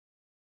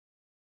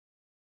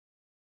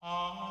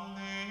Welcome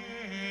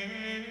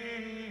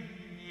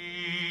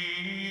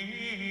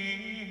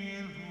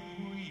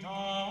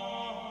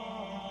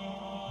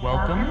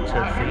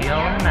to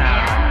Theo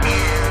Now.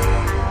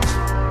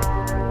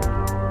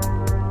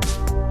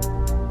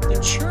 The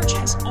church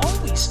has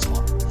always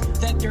taught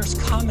that there's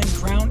common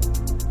ground,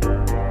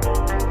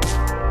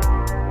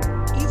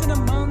 even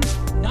among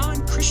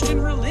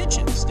non-Christian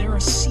religions. There are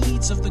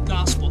seeds of the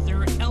gospel.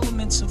 There are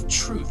elements of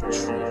truth.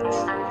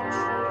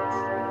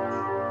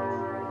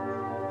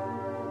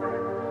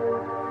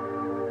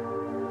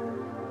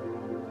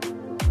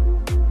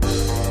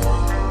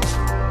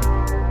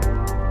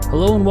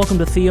 Hello and welcome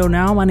to Theo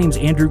Now. My name's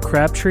Andrew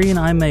Crabtree, and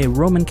I'm a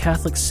Roman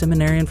Catholic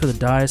seminarian for the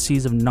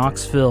Diocese of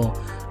Knoxville.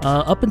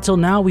 Up until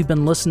now, we've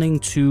been listening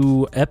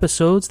to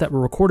episodes that were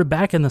recorded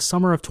back in the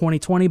summer of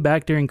 2020,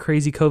 back during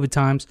crazy COVID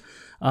times.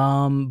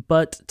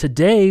 But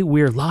today,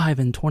 we're live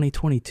in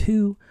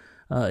 2022.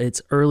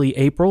 It's early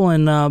April,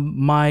 and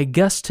my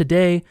guest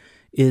today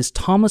is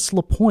Thomas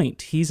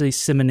Lapointe. He's a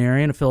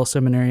seminarian, a fellow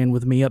seminarian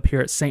with me up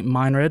here at St.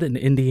 Meinrad in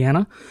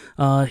Indiana.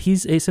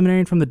 He's a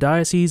seminarian from the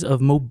Diocese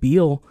of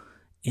Mobile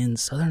in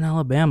southern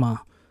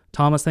Alabama.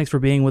 Thomas, thanks for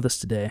being with us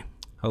today.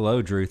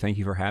 Hello, Drew. Thank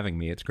you for having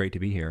me. It's great to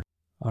be here.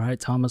 All right,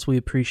 Thomas, we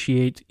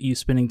appreciate you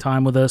spending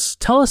time with us.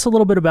 Tell us a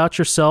little bit about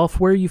yourself.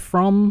 Where are you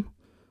from,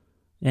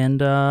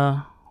 and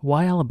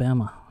why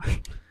Alabama?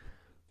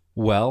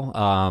 Well,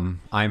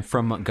 I'm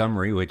from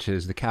Montgomery, which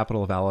is the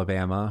capital of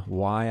Alabama.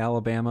 Why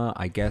Alabama?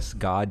 I guess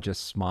God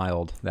just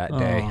smiled that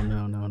day. Oh,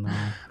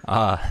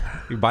 no.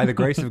 By the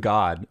grace of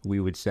God, we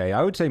would say.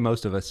 I would say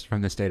most of us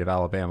from the state of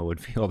Alabama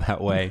would feel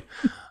that way.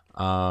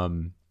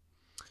 I'm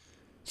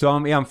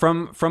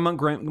from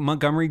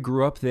Montgomery,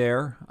 grew up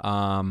there.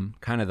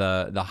 Kind of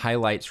the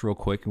highlights real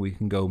quick, and we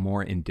can go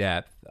more in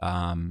depth.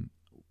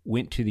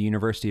 Went to the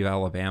University of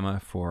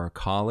Alabama for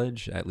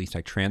college. At least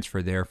I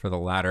transferred there for the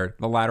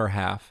latter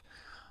half.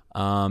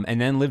 And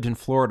then lived in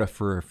Florida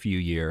for a few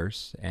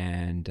years.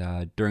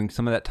 And during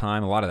some of that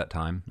time, a lot of that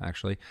time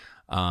actually,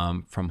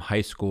 from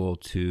high school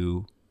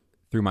through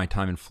my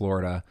time in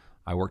Florida,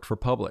 I worked for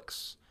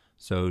Publix.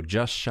 So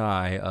just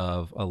shy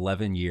of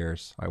 11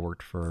 years, I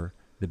worked for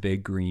the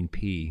Big Green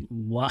P.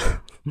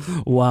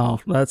 Wow.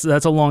 That's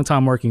a long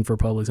time working for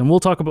Publix. And we'll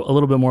talk a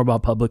little bit more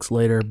about Publix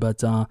later.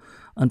 But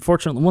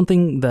unfortunately, one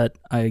thing that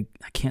I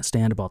can't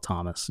stand about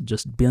Thomas,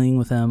 just dealing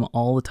with him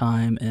all the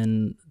time,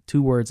 and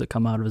two words that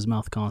come out of his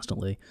mouth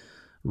constantly,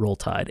 roll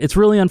tide. It's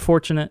really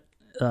unfortunate,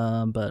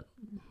 but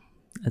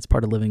it's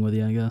part of living with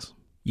you, I guess.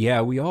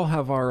 Yeah, we all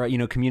have our,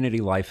 community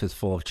life is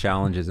full of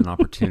challenges and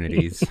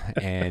opportunities.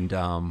 And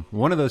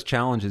one of those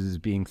challenges is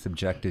being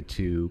subjected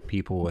to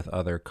people with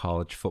other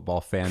college football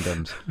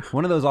fandoms.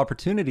 One of those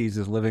opportunities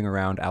is living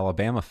around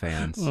Alabama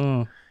fans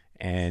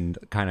and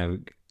kind of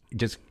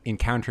just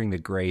encountering the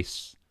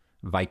grace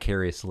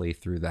vicariously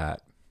through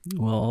that.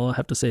 Well, all I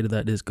have to say to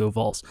that is go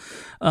Vols.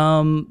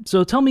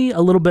 So tell me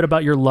a little bit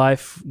about your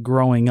life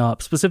growing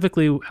up,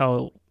 specifically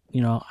how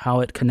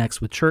it connects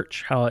with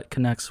church, how it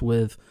connects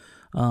with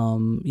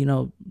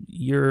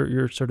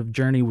your sort of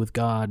journey with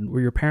God. Were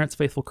your parents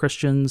faithful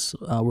Christians?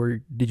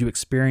 Did you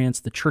experience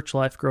the church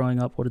life growing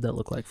up? What did that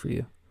look like for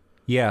you?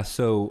 Yeah,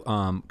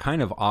 so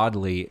kind of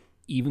oddly,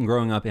 even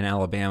growing up in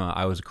Alabama,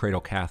 I was a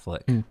cradle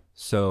Catholic.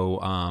 So,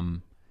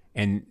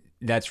 and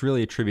that's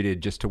really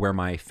attributed just to where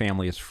my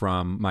family is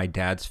from. My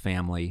dad's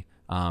family,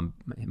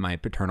 my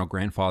paternal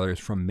grandfather is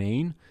from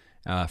Maine,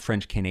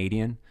 French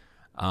Canadian.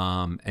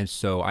 And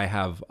so I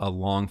have a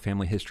long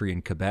family history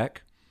in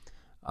Quebec.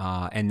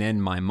 And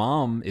then my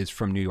mom is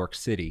from New York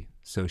City,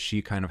 so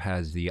she kind of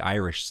has the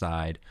Irish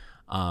side,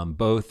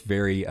 both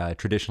very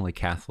traditionally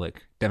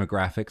Catholic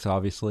demographics,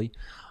 obviously.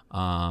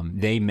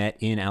 They met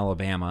in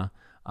Alabama.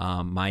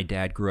 My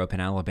dad grew up in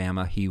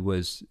Alabama. He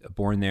was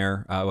born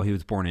there. He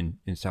was born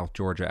in South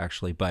Georgia,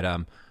 actually,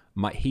 but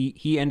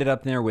he ended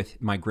up there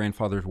with my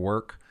grandfather's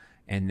work.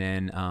 And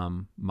then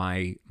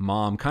my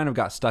mom kind of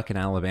got stuck in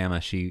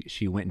Alabama.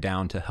 She went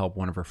down to help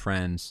one of her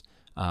friends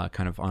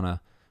kind of on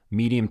a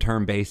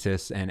medium-term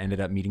basis, and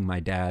ended up meeting my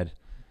dad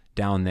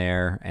down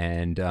there,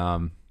 and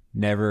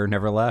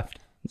never left.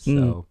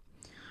 So,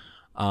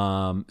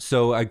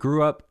 so I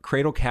grew up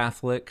cradle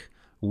Catholic,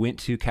 went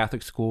to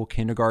Catholic school,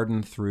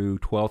 kindergarten through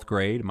 12th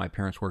grade. My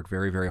parents worked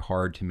very, very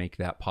hard to make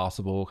that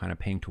possible, kind of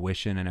paying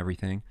tuition and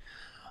everything.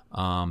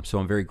 So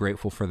I'm very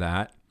grateful for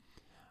that.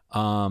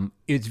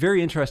 It's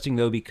very interesting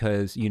though,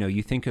 because,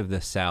 you think of the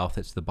South,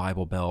 it's the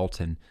Bible Belt,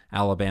 and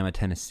Alabama,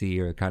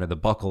 Tennessee are kind of the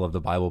buckle of the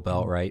Bible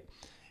Belt, right?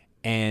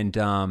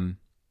 And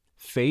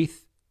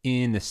faith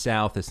in the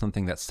South is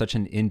something that's such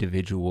an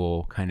individualized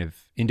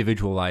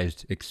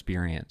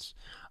experience,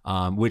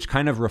 which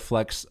kind of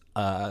reflects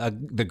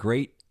the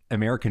great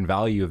American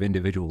value of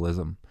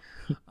individualism,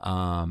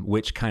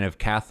 which kind of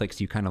Catholics,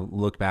 you kind of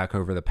look back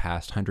over the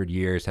past 100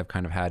 years, have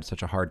kind of had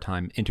such a hard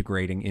time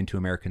integrating into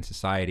American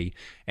society.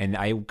 And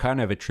I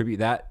kind of attribute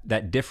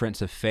that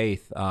difference of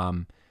faith,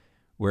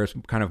 whereas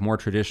kind of more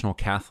traditional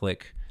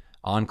Catholic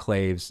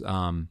enclaves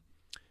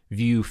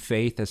view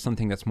faith as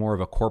something that's more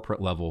of a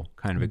corporate level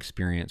kind of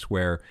experience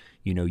where,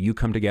 you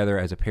come together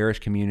as a parish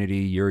community,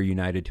 you're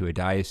united to a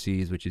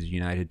diocese, which is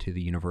united to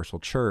the universal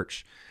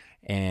church.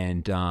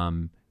 And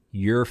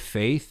your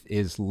faith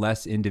is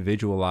less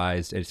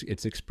individualized.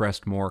 It's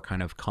expressed more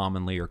kind of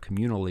commonly or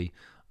communally.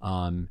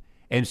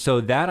 And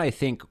so that, I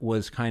think,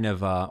 was kind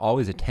of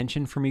always a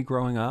tension for me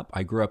growing up.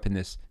 I grew up in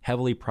this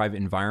heavily private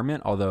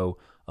environment, although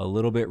a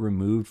little bit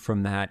removed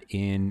from that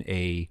in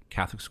a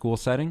Catholic school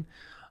setting.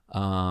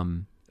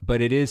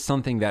 But it is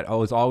something that I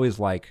was always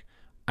like,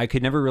 I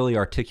could never really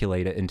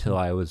articulate it until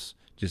I was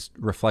just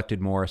reflected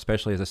more,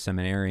 especially as a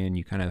seminarian.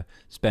 You kind of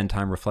spend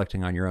time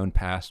reflecting on your own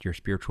past, your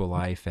spiritual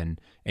life, and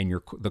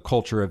the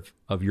culture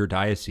of your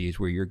diocese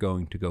where you're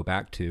going to go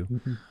back to.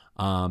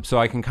 Mm-hmm. So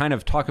I can kind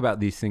of talk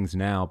about these things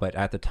now, but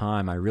at the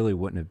time I really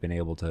wouldn't have been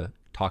able to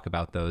talk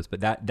about those.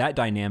 But that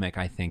dynamic,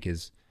 I think,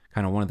 is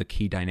kind of one of the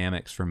key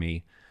dynamics for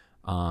me,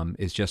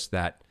 is just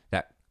that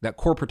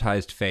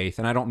corporatized faith.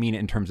 And I don't mean it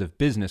in terms of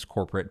business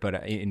corporate,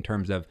 but in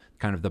terms of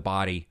kind of the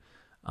body,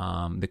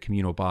 the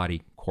communal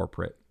body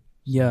corporate.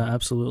 Yeah,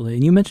 absolutely.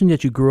 And you mentioned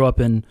that you grew up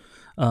in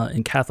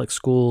Catholic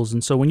schools,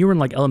 and so when you were in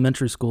like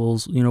elementary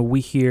schools,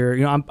 we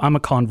hear, I'm a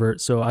convert,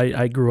 so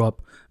I grew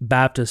up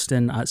Baptist,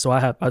 and so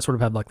I sort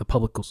of have like the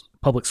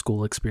public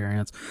school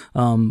experience.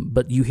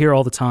 But you hear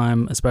all the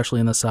time, especially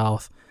in the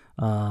South,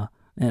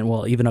 and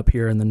well, even up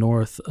here in the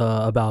North,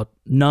 about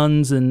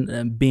nuns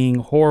and being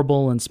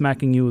horrible and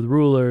smacking you with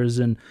rulers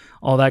and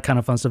all that kind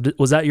of fun stuff.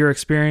 Was that your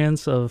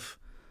experience of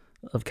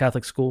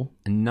Catholic school?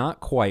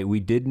 Not quite. We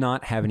did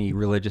not have any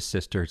religious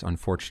sisters,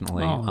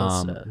 unfortunately,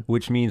 that's sad.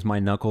 Which means my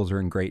knuckles are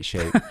in great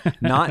shape.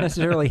 Not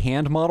necessarily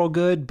hand model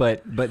good,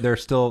 but they're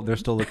still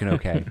looking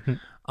okay.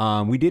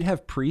 We did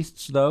have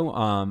priests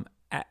though.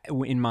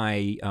 In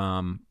my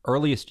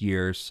earliest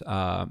years,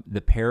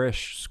 the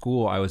parish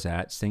school I was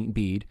at, St.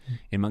 Bede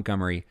in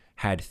Montgomery,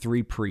 had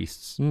 3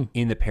 priests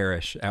in the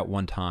parish at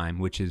one time,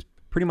 which is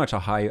pretty much a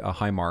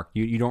high mark.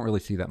 You don't really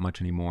see that much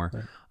anymore.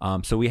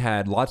 Right. So we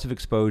had lots of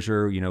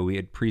exposure. We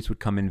had priests would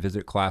come in,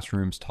 visit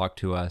classrooms, talk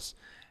to us,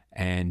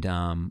 and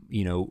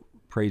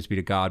praise be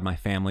to God, my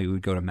family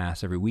would go to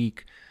mass every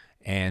week.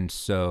 And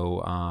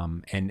so,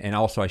 and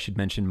also I should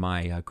mention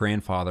my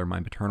grandfather, my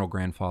maternal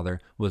grandfather,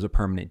 was a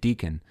permanent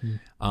deacon.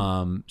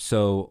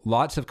 So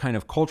lots of kind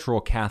of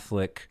cultural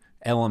Catholic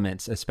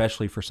elements,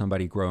 especially for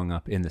somebody growing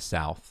up in the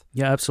South.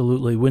 Yeah,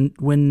 absolutely.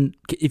 When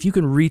if you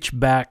can reach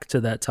back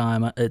to that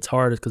time, it's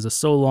hard because it's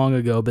so long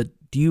ago, but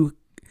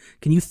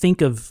can you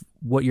think of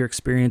what your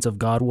experience of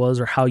God was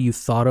or how you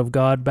thought of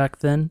God back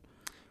then?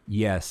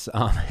 Yes,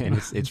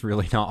 and it's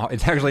really not.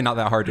 It's actually not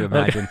that hard to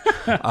imagine.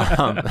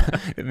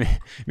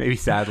 Maybe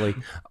sadly.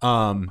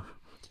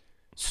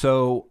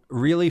 So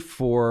really,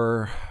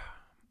 for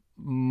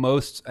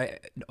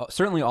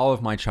certainly all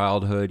of my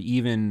childhood,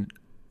 even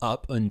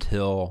up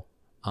until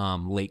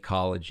late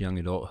college, young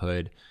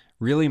adulthood,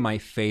 really my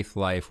faith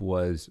life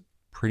was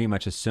pretty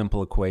much a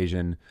simple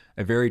equation,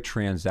 a very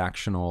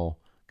transactional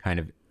kind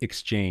of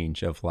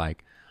exchange of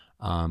like,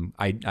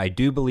 I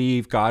do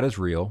believe God is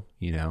real,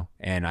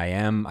 and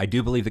I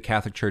do believe the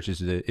Catholic Church is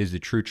the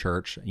true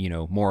church,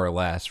 more or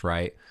less,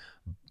 right?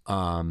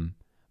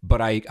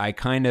 But I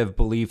kind of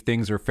believe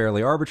things are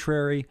fairly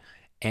arbitrary,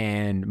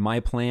 and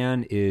my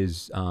plan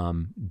is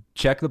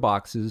check the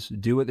boxes,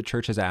 do what the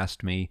church has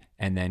asked me,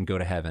 and then go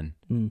to heaven.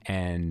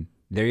 And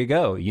there you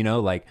go.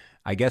 Like,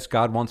 I guess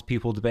God wants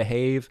people to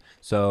behave,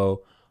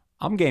 so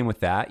I'm game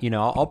with that.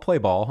 I'll play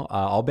ball,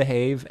 I'll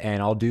behave,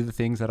 and I'll do the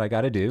things that I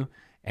got to do.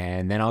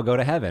 And then I'll go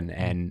to heaven,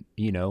 and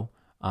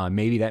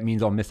maybe that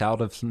means I'll miss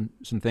out of some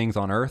things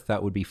on earth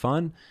that would be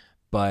fun,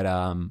 but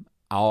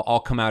I'll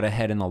come out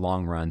ahead in the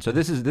long run. So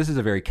this is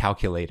a very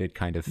calculated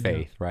kind of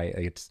faith,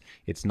 right?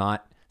 It's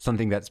not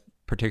something that's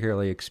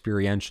particularly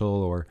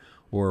experiential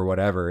or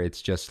whatever.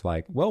 It's just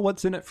like, well,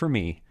 what's in it for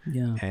me?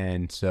 Yeah.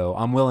 And so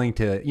I'm willing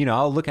to,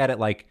 I'll look at it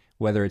like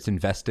whether it's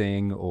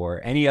investing or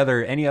any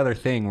other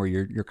thing where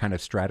you're kind of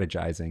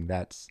strategizing.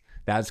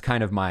 That's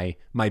kind of my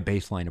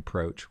baseline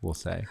approach, we'll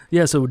say.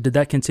 Yeah, so did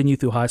that continue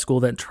through high school,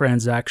 that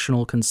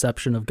transactional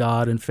conception of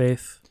God and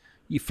faith?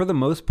 For the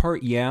most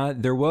part, yeah.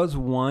 There was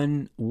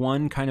one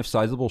kind of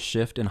sizable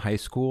shift in high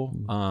school.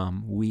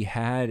 We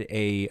had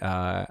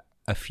a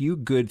few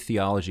good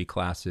theology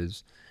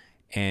classes,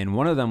 and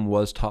one of them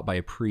was taught by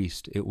a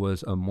priest. It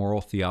was a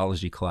moral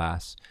theology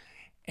class.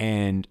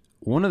 And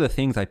one of the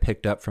things I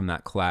picked up from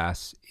that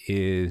class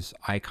is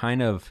I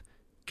kind of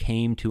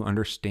came to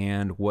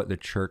understand what the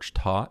church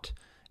taught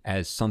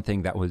as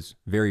something that was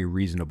very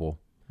reasonable.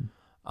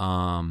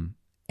 And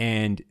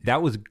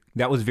that was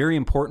very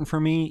important for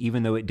me,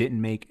 even though it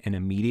didn't make an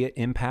immediate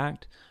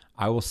impact.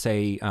 I will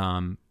say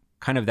kind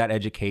of that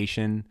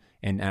education,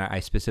 and I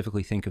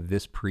specifically think of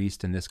this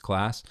priest in this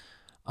class,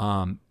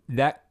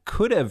 that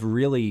could have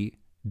really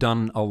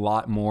done a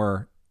lot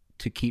more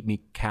to keep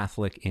me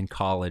Catholic in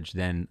college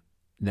than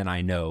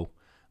I know.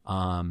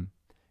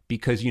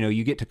 Because,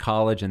 you get to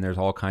college and there's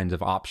all kinds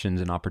of options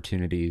and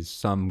opportunities,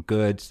 some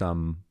good,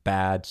 some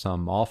bad,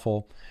 some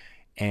awful.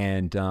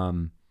 And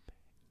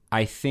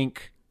I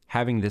think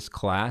having this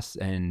class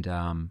and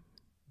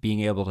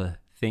being able to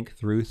think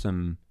through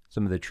some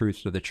of the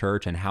truths of the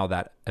church and how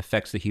that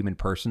affects the human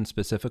person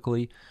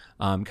specifically,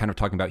 kind of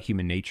talking about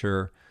human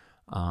nature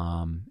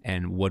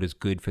and what is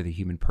good for the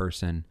human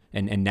person,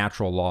 and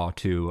natural law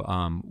too.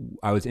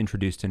 I was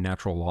introduced to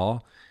natural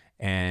law,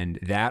 and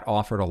that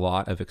offered a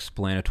lot of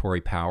explanatory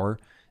power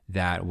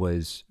that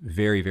was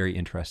very, very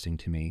interesting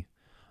to me.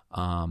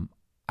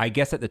 I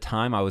guess at the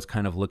time I was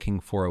kind of looking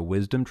for a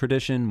wisdom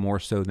tradition more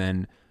so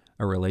than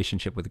a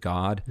relationship with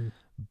God,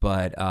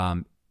 but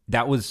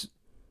that was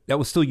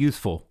still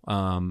useful.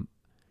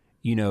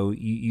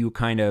 You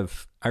kind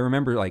of, I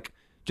remember like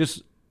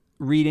just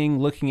reading,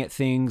 looking at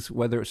things,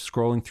 whether it's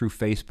scrolling through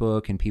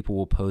Facebook and people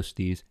will post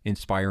these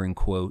inspiring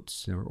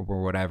quotes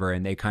or whatever,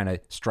 and they kind of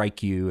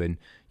strike you and,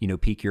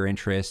 pique your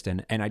interest.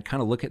 And I'd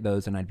kind of look at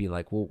those and I'd be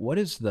like, well, what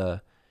is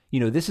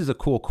this is a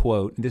cool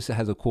quote. This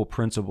has a cool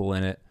principle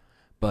in it,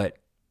 but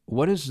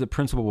what is the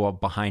principle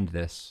behind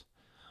this?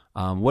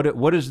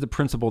 What is the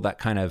principle that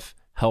kind of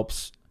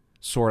helps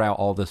sort out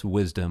all this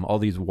wisdom, all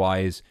these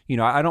wise,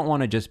 I don't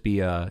want to just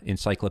be a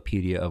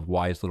encyclopedia of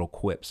wise little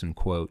quips and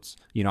quotes.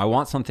 I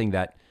want something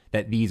that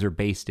these are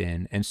based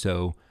in. And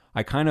so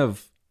I kind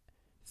of,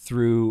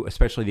 through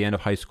especially the end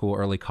of high school,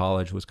 early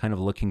college, was kind of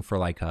looking for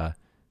like a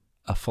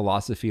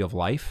philosophy of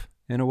life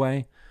in a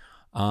way,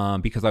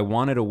 because I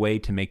wanted a way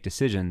to make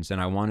decisions and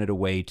I wanted a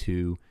way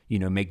to,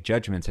 make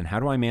judgments, and how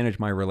do I manage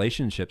my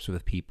relationships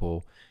with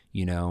people,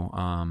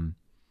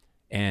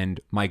 and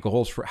my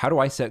goals for, how do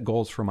I set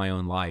goals for my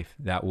own life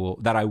that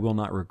I will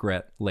not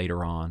regret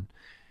later on.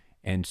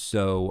 And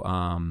so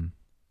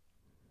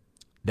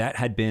that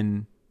had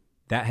been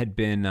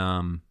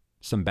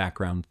some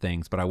background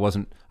things, but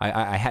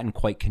I hadn't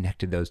quite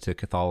connected those to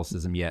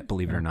Catholicism yet,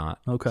 believe it or not.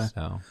 Okay.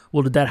 So,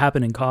 well, did that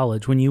happen in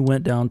college when you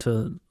went down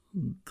to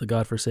the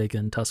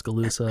godforsaken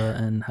Tuscaloosa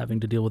and having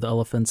to deal with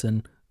elephants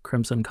in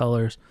crimson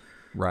colors?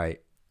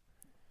 Right.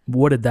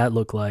 What did that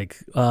look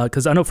like?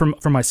 Because I know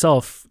for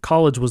myself,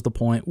 college was the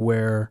point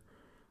where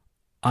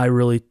I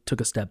really took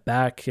a step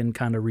back and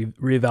kind of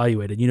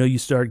reevaluated. You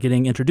start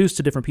getting introduced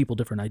to different people,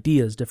 different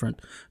ideas,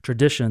 different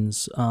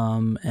traditions.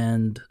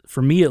 And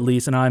for me, at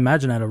least, and I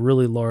imagine at a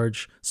really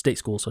large state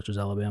school such as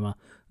Alabama,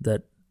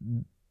 that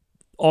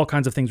all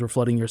kinds of things were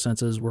flooding your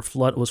senses,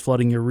 was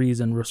flooding your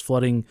reason, was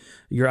flooding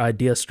your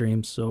idea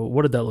streams. So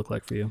what did that look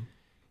like for you?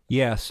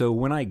 Yeah. So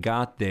when I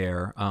got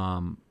there,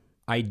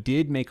 I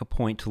did make a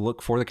point to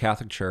look for the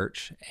Catholic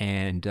Church,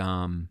 and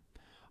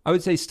I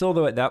would say still,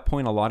 though, at that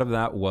point, a lot of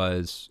that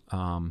was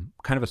kind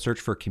of a search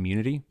for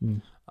community.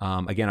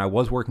 Again, I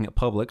was working at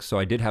Publix, so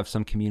I did have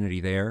some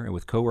community there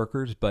with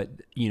coworkers, but,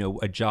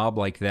 a job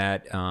like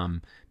that,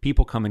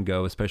 people come and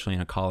go, especially in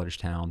a college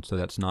town, so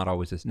that's not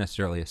always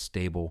necessarily a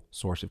stable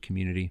source of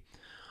community.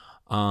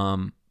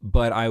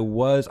 But I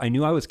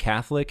knew I was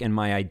Catholic, and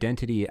my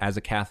identity as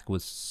a Catholic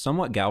was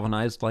somewhat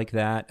galvanized like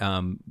that.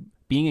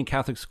 Being in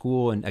Catholic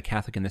school and a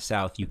Catholic in the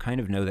South, you kind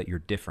of know that you're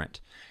different.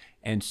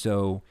 And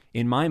so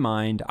in my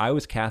mind, I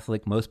was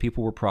Catholic. Most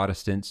people were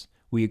Protestants.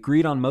 We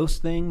agreed on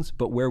most things,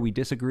 but where we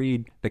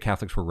disagreed, the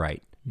Catholics were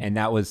right. And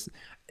that was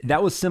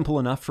simple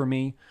enough for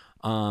me.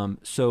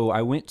 So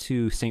I went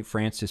to St.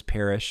 Francis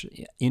Parish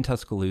in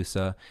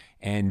Tuscaloosa,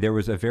 and there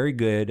was a very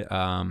good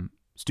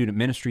student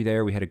ministry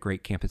there. We had a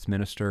great campus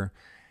minister.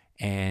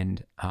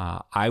 And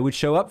I would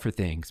show up for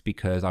things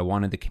because I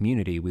wanted the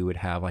community. We would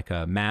have like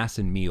a mass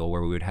and meal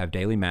where we would have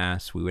daily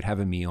mass, we would have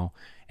a meal,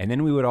 and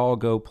then we would all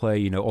go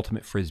play,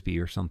 ultimate frisbee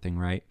or something,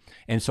 right?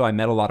 And so I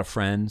met a lot of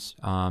friends,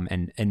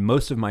 and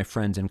most of my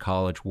friends in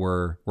college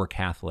were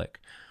Catholic.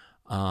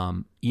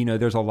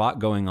 There's a lot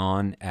going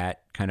on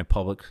at kind of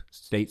public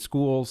state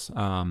schools.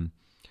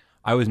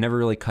 I was never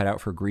really cut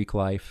out for Greek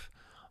life,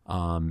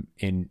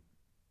 in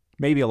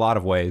maybe a lot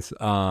of ways.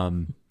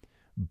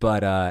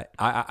 But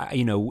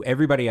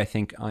everybody I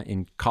think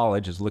in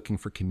college is looking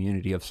for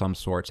community of some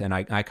sorts, and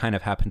I kind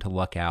of happened to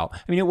luck out. I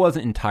mean, it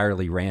wasn't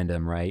entirely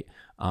random, right?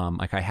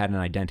 Like I had an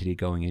identity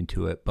going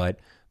into it, but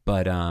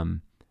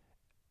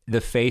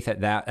the faith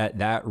at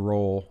that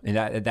role in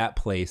that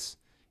place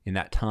in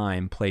that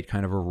time played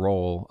kind of a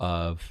role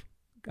of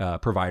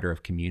provider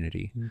of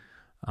community.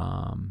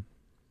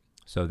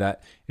 So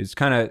that is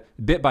kind of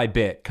bit by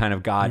bit, kind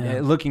of God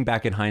looking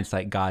back in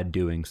hindsight, God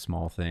doing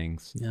small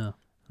things. Yeah.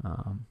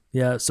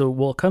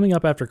 So, coming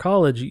up after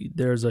college,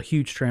 there's a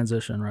huge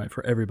transition, right,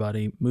 for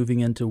everybody moving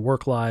into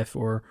work life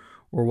or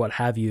what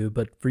have you.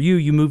 But for you,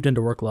 you moved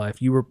into work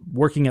life. You were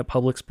working at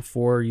Publix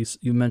before,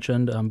 you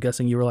mentioned. I'm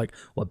guessing you were like,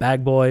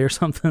 bag boy or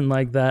something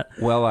like that?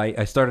 Well,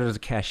 I started as a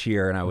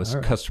cashier, and I was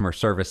customer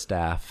service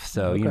staff.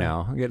 So,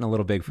 I'm getting a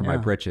little big for my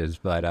britches.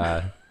 But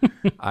I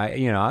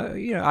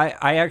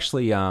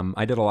actually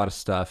I did a lot of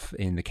stuff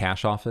in the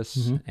cash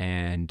office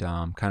and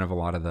kind of a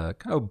lot of the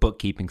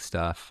bookkeeping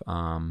stuff,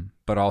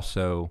 but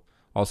also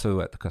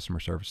at the customer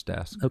service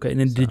desk. Okay, and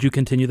then did you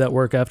continue that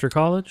work after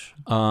college?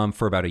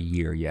 For about a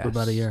year, yes. For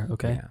about a year,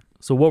 okay. Yeah.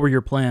 So what were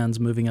your plans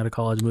moving out of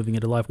college, moving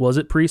into life? Was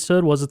it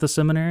priesthood? Was it the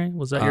seminary?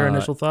 Was that your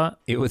initial thought?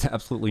 It was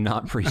absolutely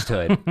not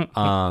priesthood.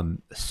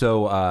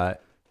 So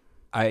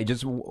I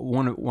just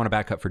want to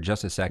back up for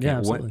just a second. Yeah,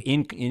 absolutely.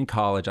 In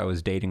college, I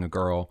was dating a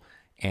girl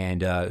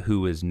and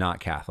who was not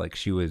Catholic.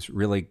 She was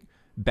really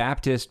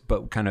Baptist,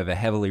 but kind of a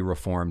heavily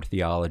Reformed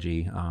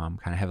theology, kind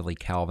of heavily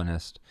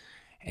Calvinist.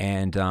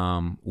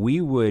 And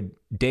we would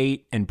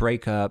date and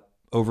break up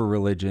over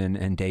religion,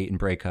 and date and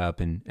break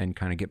up, and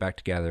kind of get back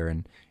together,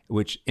 and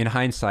which in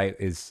hindsight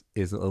is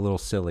a little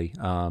silly.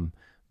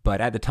 But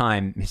at the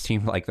time, it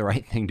seemed like the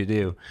right thing to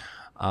do.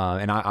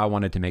 And I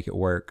wanted to make it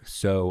work.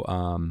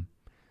 So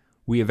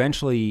we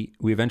eventually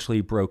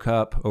broke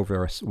up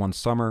over one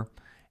summer.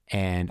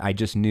 And I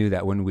just knew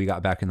that when we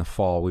got back in the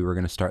fall, we were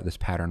going to start this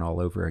pattern all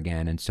over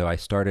again. And so I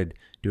started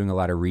doing a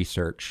lot of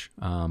research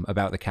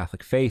about the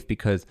Catholic faith,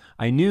 because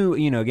I knew,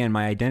 again,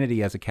 my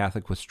identity as a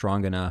Catholic was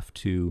strong enough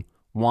to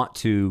want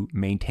to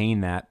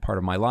maintain that part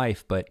of my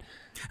life.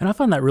 And I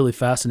find that really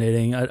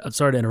fascinating. I'm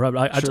sorry to interrupt.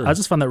 I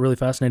just find that really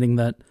fascinating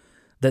that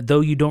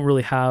though you don't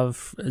really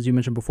have, as you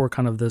mentioned before,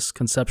 kind of this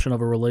conception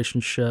of a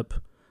relationship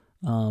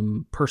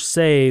per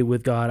se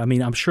with God. I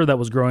mean, I'm sure that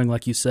was growing,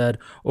 like you said,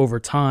 over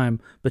time,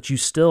 but you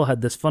still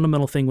had this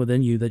fundamental thing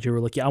within you that you were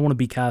like, yeah, I want to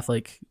be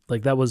Catholic.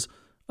 Like that was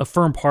a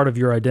firm part of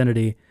your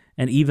identity.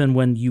 And even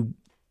when you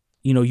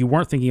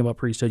weren't thinking about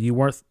priesthood, you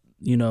weren't,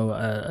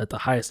 at the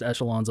highest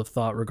echelons of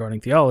thought regarding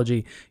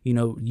theology,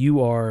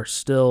 you are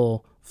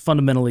still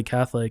fundamentally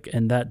Catholic,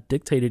 and that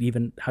dictated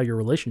even how your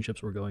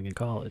relationships were going in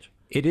college.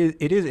 It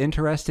is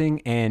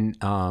interesting, and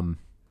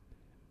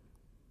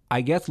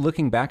I guess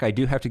looking back, I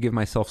do have to give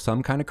myself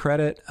some kind of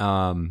credit.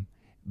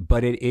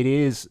 But it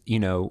is,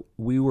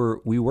 we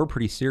were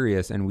pretty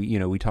serious, and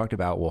we talked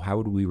about, well, how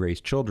would we raise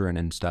children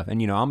and stuff.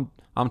 And,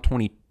 I'm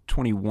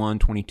 21,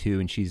 22,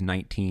 and she's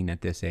 19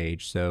 at this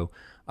age. So,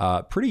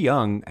 pretty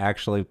young,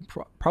 actually,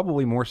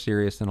 probably more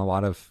serious than a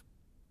lot of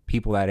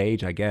people that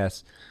age, I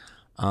guess.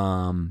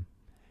 And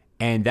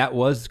that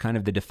was kind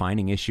of the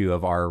defining issue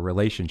of our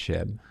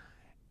relationship.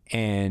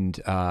 And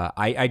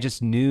I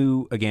just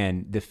knew,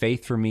 again, the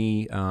faith for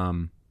me,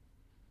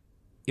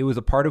 it was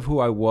a part of who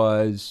I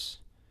was,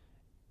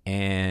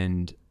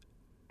 and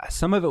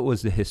some of it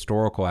was the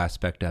historical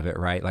aspect of it,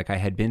 right? Like I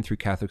had been through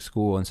Catholic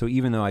school, and so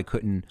even though I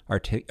couldn't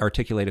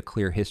articulate a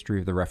clear history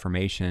of the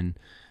Reformation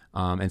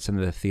and some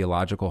of the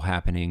theological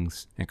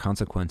happenings and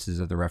consequences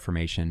of the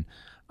Reformation,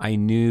 I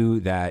knew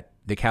that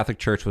the Catholic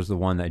Church was the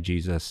one that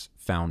Jesus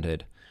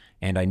founded,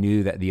 and I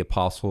knew that the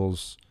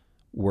apostles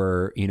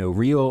were,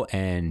 real,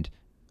 and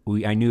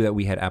I knew that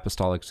we had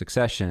apostolic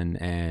succession,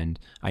 and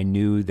I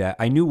knew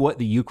what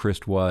the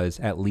Eucharist was,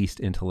 at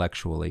least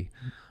intellectually,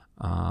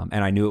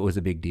 and I knew it was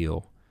a big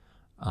deal.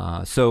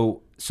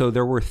 So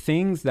there were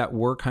things that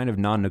were kind of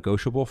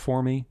non-negotiable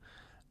for me,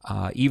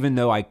 even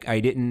though I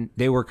didn't.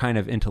 They were kind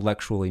of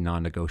intellectually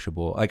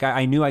non-negotiable. Like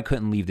I knew I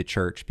couldn't leave the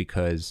church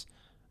because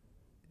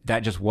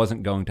that just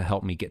wasn't going to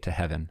help me get to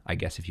heaven, I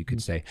guess, if you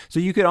could say. So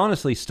you could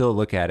honestly still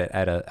look at it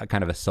at a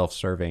kind of a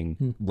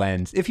self-serving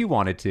lens if you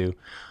wanted to.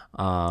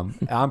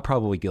 I'm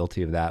probably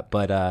guilty of that.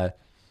 But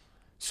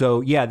so,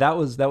 yeah, that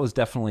was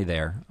definitely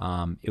there.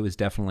 It was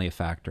definitely a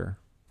factor.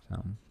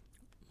 So.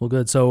 Well,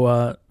 good.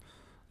 So,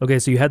 okay,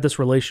 so you had this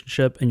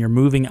relationship and you're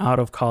moving out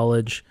of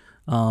college.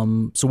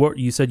 So what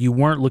you said, you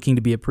weren't looking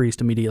to be a priest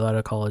immediately out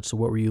of college. So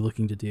what were you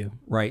looking to do?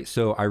 Right.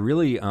 So I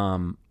really,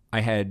 I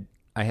had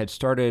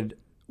started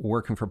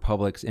working for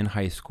Publix in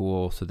high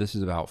school. So this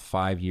is about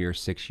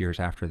 6 years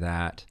after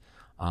that.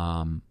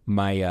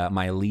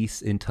 My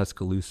lease in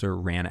Tuscaloosa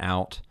ran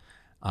out,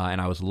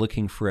 and I was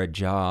looking for a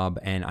job,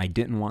 and I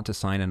didn't want to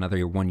sign another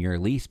 1-year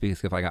lease,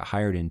 because if I got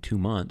hired in 2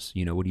 months,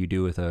 what do you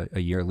do with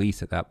a year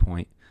lease at that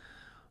point,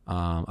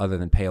 other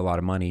than pay a lot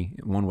of money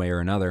one way or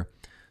another?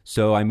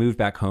 So I moved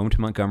back home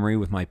to Montgomery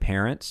with my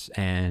parents,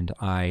 and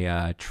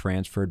I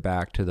transferred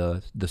back to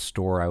the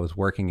store I was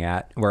working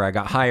at, where I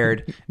got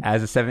hired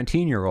as a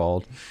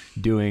 17-year-old,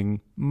 doing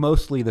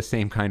mostly the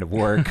same kind of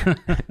work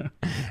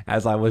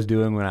as I was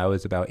doing when I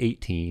was about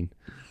 18,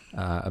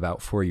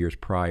 about 4 years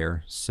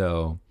prior.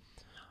 So,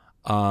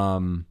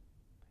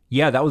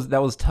 yeah, that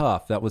was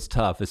tough. That was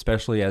tough,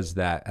 especially as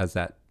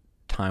that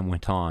time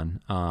went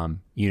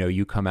on.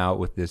 You come out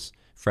with this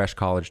fresh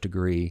college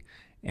degree,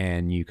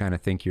 and you kind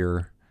of think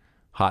you're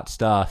hot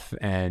stuff,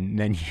 and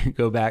then you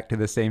go back to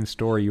the same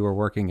store you were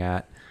working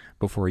at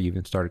before you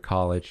even started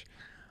college.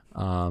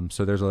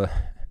 So there's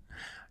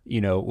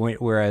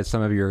whereas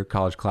some of your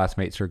college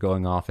classmates are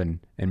going off and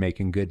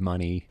making good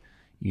money,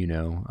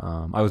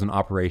 I was an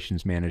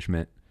operations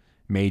management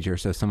major,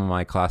 so some of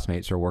my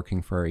classmates are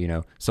working for,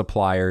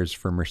 suppliers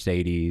for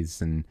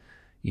Mercedes and,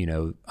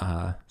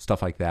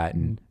 stuff like that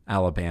in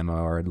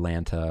Alabama or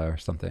Atlanta or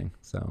something.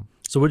 So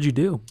what'd you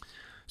do?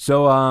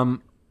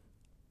 So,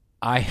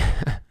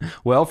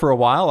 for a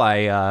while,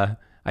 I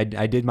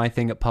did my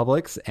thing at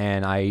Publix,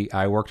 and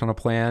I worked on a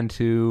plan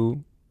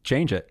to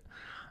change it.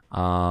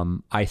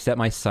 I set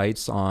my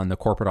sights on the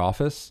corporate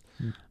office,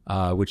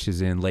 which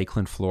is in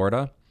Lakeland,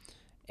 Florida.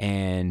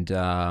 And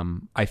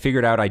I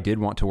figured out I did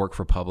want to work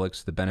for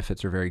Publix. The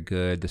benefits are very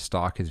good. The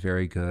stock is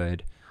very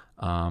good.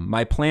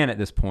 My plan at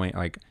this point,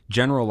 like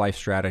general life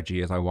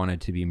strategy, is I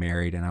wanted to be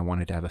married and I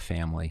wanted to have a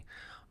family.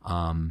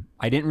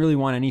 I didn't really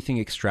want anything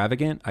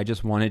extravagant. I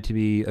just wanted to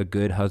be a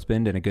good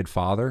husband and a good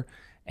father.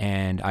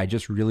 And I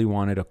just really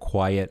wanted a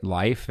quiet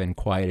life and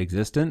quiet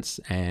existence.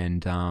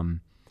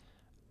 And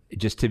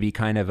just to be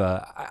kind of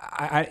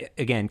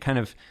again, kind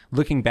of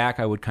looking back,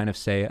 I would kind of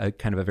say a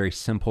kind of a very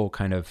simple,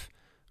 kind of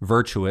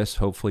virtuous,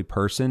 hopefully,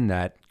 person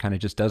that kind of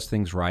just does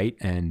things right.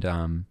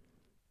 And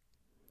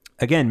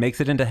again, makes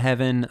it into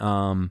heaven,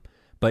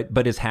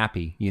 but is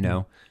happy, you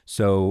know?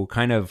 So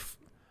kind of,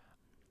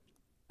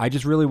 I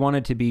just really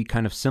wanted to be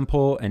kind of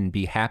simple and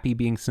be happy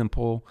being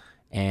simple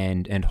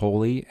and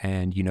holy,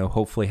 and, you know,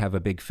 hopefully have a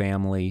big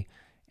family,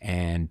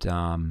 and,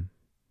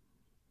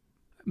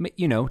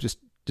 you know, just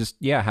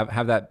yeah,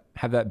 have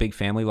that big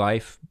family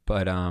life,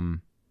 but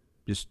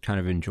just kind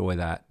of enjoy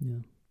that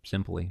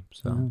simply.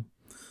 So. Yeah.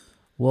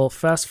 Well,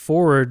 fast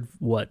forward,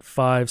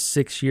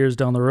 5-6 years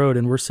down the road,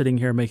 and we're sitting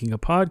here making a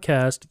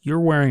podcast. You're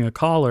wearing a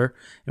collar,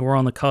 and we're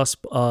on the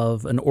cusp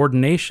of an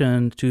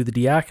ordination to the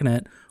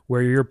diaconate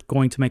where you're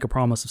going to make a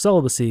promise of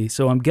celibacy.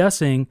 So I'm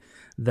guessing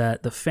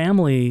that the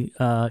family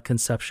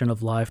conception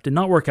of life did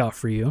not work out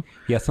for you.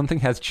 Yeah,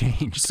 something has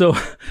changed. So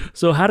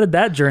how did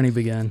that journey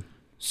begin?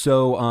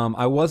 So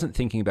I wasn't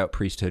thinking about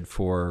priesthood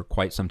for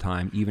quite some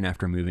time, even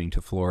after moving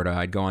to Florida.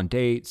 I'd go on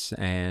dates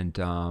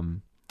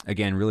and,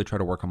 again, really try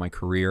to work on my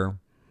career.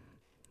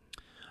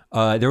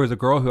 There was a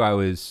girl who I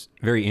was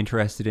very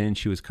interested in.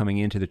 She was coming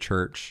into the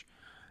church,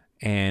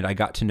 and I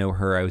got to know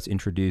her. I was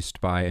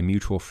introduced by a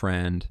mutual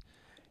friend,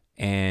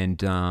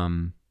 and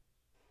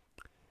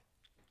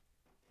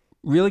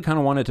really kind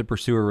of wanted to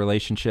pursue a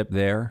relationship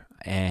there,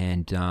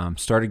 and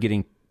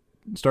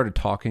started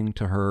talking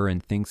to her,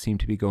 and things seemed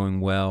to be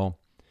going well.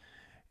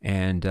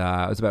 And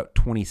I was about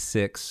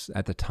 26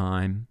 at the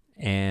time,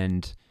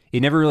 and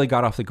it never really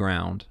got off the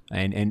ground.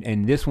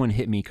 And this one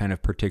hit me kind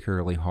of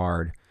particularly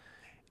hard.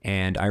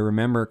 And I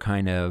remember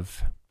kind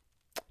of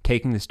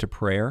taking this to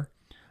prayer.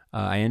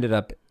 I ended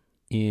up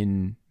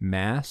in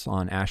Mass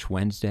on Ash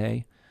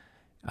Wednesday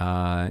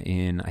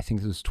I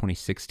think this was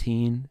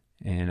 2016,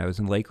 and I was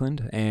in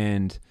Lakeland.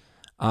 And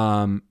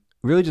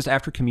really just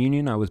after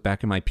communion, I was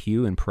back in my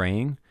pew and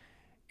praying.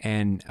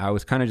 And I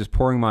was kind of just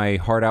pouring my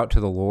heart out to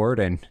the Lord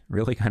and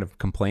really kind of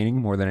complaining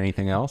more than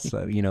anything else.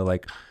 You know,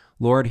 like,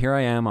 Lord, here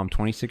I am. I'm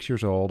 26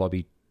 years old. I'll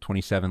be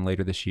 27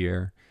 later this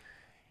year.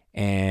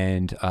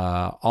 And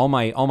all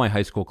my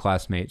high school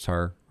classmates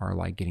are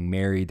like getting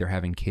married. They're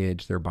having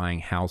kids. They're buying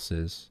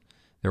houses.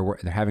 They're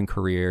having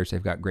careers.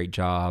 They've got great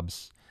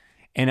jobs.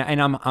 And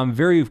I'm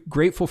very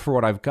grateful for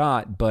what I've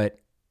got, but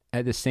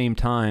at the same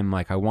time,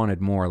 like, I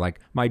wanted more. Like,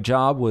 my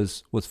job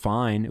was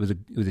fine. It was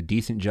a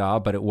decent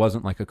job, but it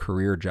wasn't like a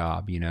career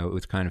job. You know, it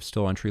was kind of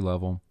still entry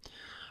level.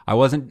 I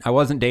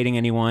wasn't dating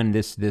anyone.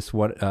 This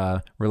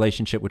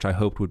relationship, which I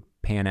hoped would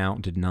pan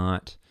out, did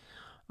not.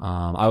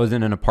 I was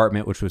in an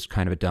apartment, which was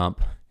kind of a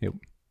dump.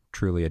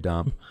 Truly a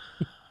dump.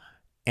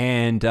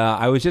 And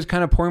I was just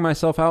kind of pouring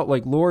myself out,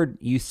 like, Lord,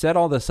 you set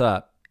all this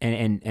up,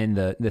 and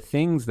the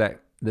things that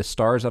the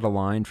stars that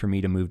aligned for me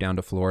to move down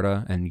to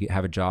Florida and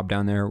have a job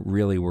down there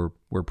really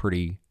were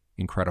pretty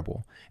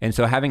incredible. And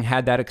so having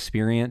had that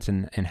experience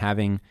and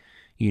having,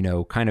 you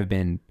know, kind of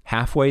been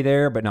halfway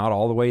there, but not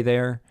all the way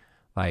there,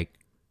 like,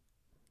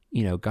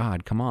 you know,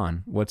 God, come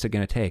on, what's it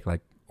going to take?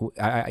 Like,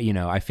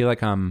 I feel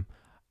like I'm,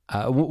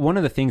 one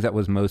of the things that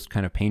was most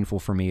kind of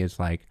painful for me is,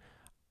 like,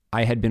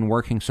 I had been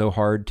working so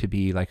hard to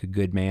be like a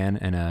good man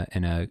and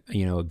a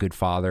you know, a good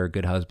father, a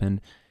good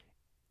husband,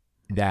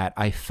 that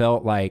I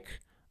felt like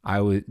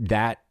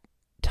that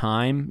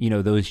time, you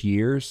know, those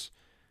years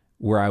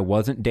where I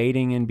wasn't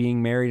dating and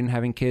being married and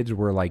having kids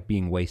were like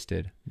being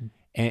wasted.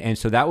 And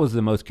so that was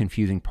the most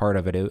confusing part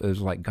of it. It was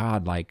like,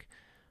 God, like,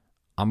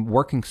 I'm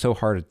working so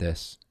hard at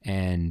this,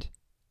 and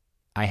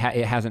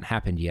it hasn't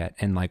happened yet.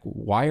 And, like,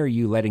 why are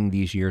you letting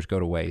these years go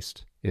to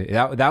waste?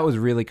 That was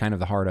really kind of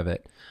the heart of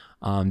it.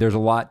 There's a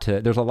lot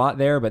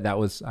there, but that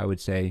was, I would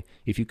say,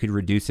 if you could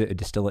reduce it,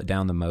 distill it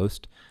down the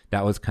most,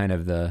 that was kind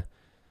of the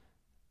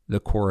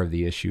core of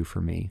the issue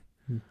for me.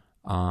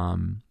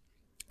 And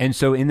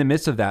so in the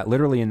midst of that,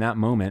 literally in that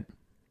moment,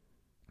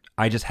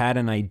 I just had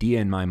an idea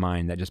in my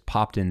mind that just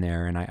popped in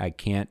there, and I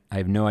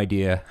have no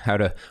idea how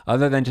to,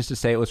 other than just to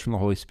say it was from the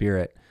Holy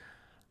Spirit.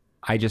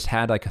 I just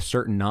had like a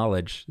certain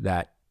knowledge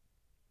that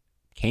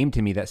came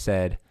to me that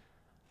said,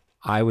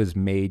 I was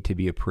made to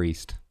be a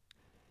priest.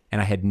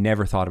 And I had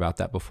never thought about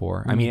that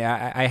before. I mean,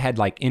 I had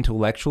like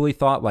intellectually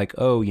thought like,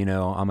 oh, you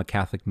know, I'm a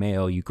Catholic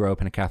male. You grow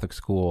up in a Catholic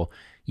school.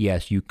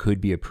 Yes, you could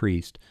be a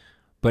priest.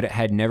 But it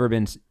had never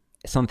been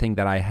something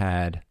that I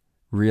had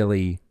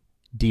really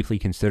deeply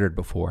considered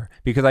before,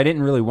 because I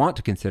didn't really want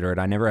to consider it.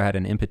 I never had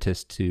an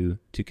impetus to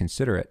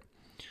consider it.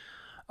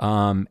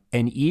 And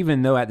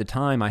even though at the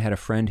time I had a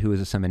friend who was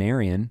a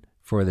seminarian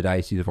for the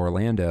Diocese of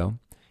Orlando,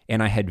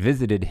 and I had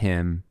visited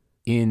him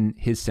in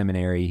his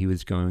seminary. He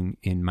was going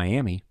in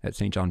Miami at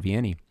St. John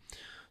Vianney.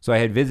 So I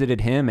had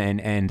visited him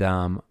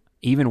and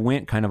even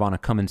went kind of on a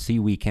come and see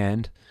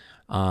weekend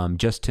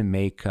just to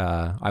make,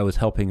 I was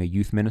helping a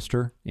youth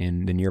minister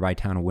in the nearby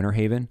town of Winter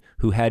Haven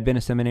who had been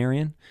a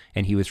seminarian,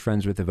 and he was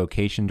friends with the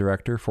vocation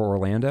director for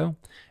Orlando.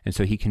 And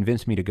so he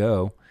convinced me to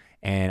go.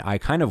 And I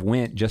kind of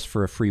went just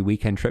for a free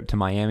weekend trip to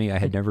Miami. I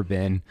had never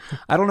been.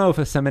 I don't know if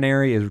a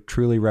seminary is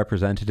truly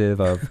representative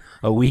of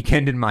a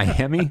weekend in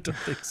Miami. I don't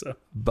think so.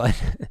 But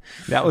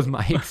that was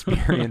my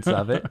experience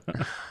of it.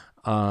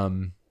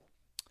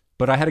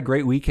 But I had a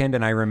great weekend,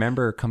 and I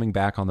remember coming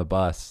back on the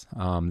bus,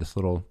 this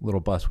little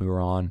bus we were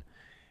on,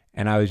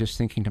 and I was just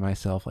thinking to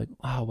myself, like,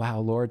 oh, wow,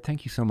 Lord,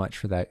 thank you so much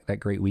for that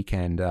great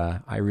weekend.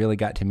 I really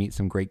got to meet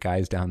some great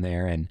guys down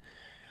there, and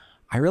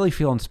I really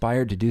feel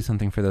inspired to do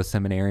something for those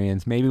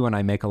seminarians. Maybe when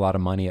I make a lot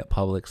of money at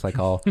Publix, like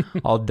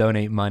I'll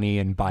donate money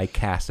and buy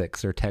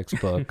cassocks or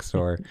textbooks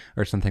or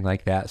something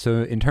like that.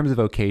 So in terms of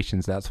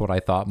vocations, that's what I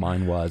thought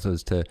mine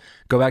was to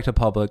go back to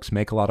Publix,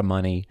 make a lot of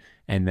money,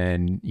 and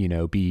then,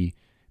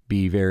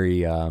 be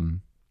very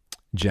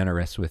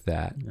generous with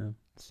that. Yeah.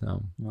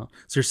 So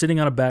you're sitting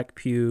on a back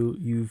pew.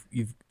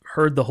 You've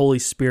heard the Holy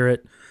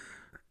Spirit,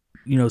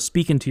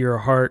 speak into your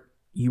heart.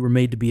 You were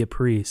made to be a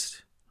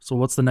priest. So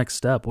what's the next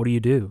step? What do you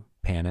do?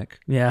 Panic.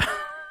 Yeah.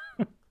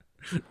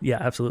 Yeah,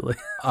 absolutely.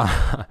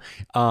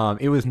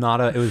 It was not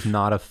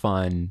a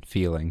fun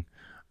feeling.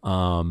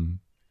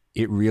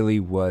 It really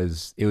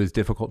was. It was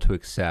difficult to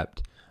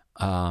accept.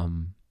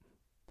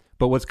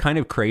 But what's kind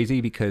of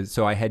crazy, because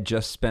I had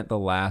just spent the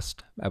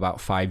last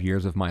about 5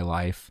 years of my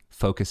life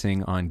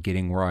focusing on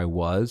getting where I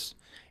was,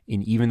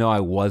 and even though I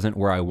wasn't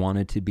where I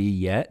wanted to be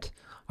yet,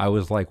 I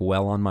was like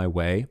well on my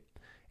way.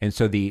 And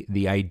so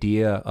the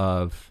idea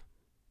of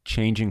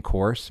changing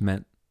course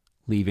meant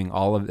leaving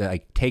all of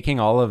taking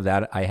all of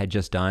that I had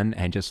just done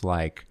and just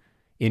like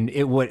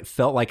what it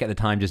felt like at the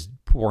time, just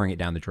pouring it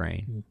down the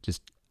drain,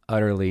 just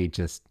utterly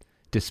just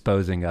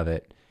disposing of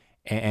it.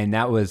 And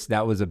that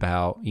was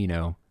about,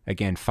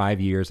 again,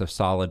 5 years of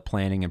solid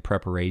planning and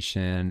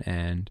preparation,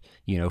 and,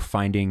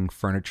 finding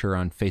furniture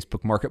on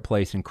Facebook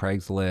Marketplace and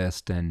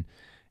Craigslist, and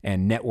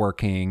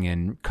networking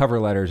and cover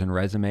letters and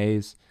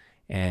resumes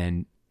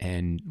and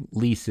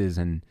leases,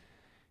 and,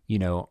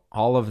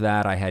 all of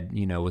that I had,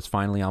 was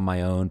finally on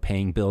my own,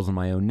 paying bills in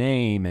my own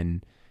name,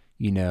 and,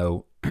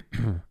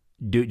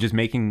 just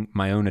making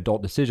my own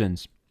adult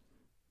decisions.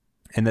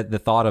 And that the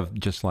thought of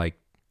just like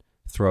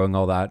throwing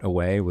all that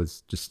away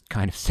was just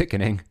kind of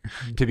sickening,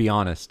 to be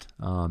honest.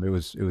 It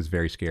was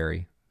very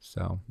scary.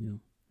 So, yeah.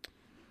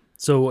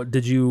 So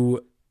did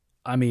you,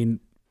 the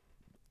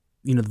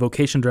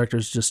vocation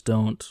directors just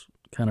don't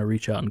kind of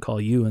reach out and call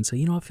you and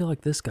say, I feel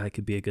like this guy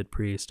could be a good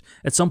priest.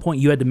 At some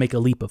point you had to make a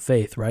leap of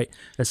faith, right?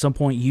 At some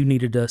point you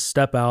needed to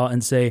step out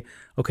and say,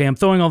 okay, I'm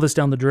throwing all this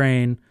down the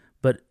drain,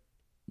 but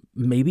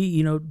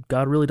maybe,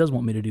 God really does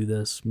want me to do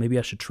this. Maybe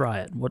I should try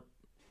it. What?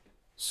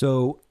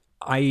 So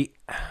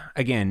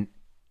again,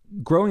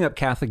 growing up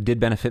Catholic did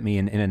benefit me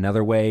in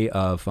another way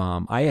of,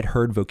 I had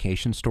heard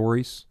vocation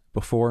stories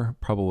before,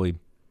 probably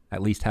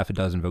at least half a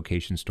dozen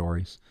vocation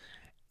stories.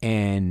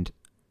 And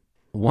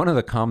one of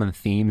the common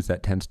themes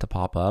that tends to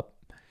pop up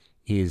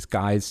is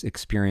guys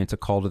experience a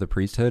call to the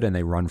priesthood and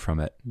they run from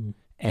it.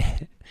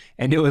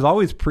 And it was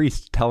always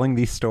priests telling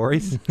these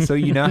stories. So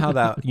how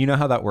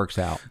that works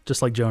out.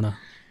 Just like Jonah.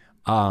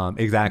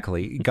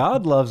 Exactly.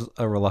 God loves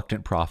a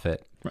reluctant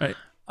prophet. Right.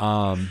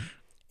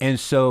 And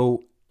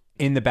so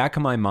in the back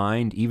of my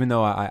mind, even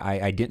though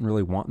I didn't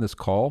really want this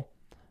call,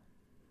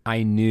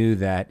 I knew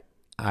that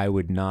I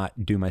would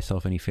not do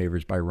myself any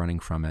favors by running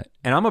from it.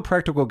 And I'm a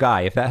practical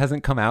guy. If that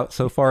hasn't come out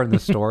so far in the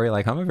story,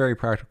 like I'm a very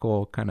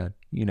practical kind of,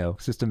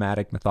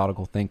 systematic,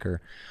 methodical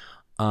thinker.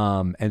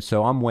 And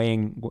so I'm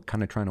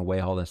kind of trying to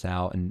weigh all this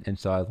out. And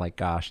so I was like,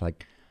 gosh,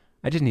 like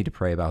I just need to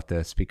pray about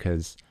this,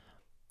 because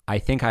I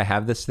think I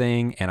have this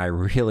thing and I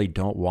really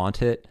don't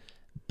want it,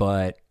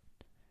 but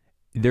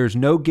there's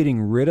no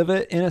getting rid of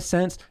it in a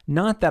sense.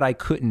 Not that I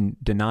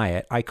couldn't deny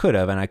it. I could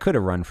have, and I could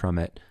have run from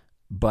it.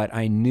 But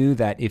I knew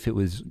that if it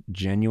was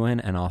genuine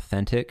and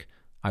authentic,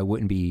 I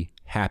wouldn't be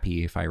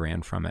happy if I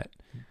ran from it.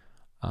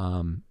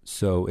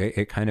 So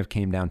it kind of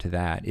came down to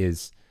that,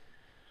 is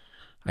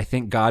I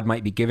think God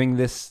might be giving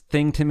this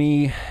thing to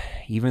me,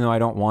 even though I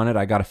don't want it.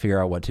 I got to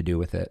figure out what to do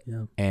with it.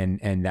 Yeah.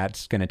 And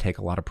that's going to take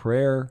a lot of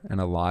prayer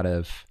and a lot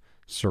of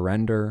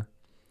surrender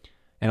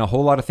and a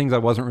whole lot of things I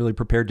wasn't really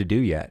prepared to do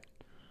yet.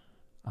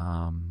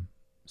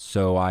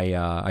 So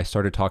I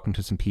started talking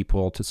to some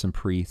people, to some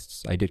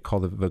priests. I did call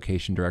the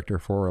vocation director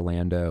for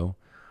Orlando.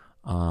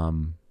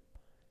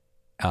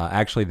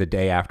 Actually, the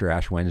day after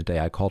Ash Wednesday,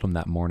 I called him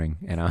that morning,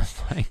 and I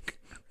was like,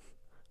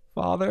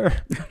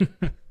 Father,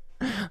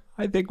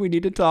 I think we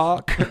need to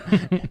talk.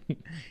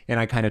 And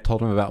I kind of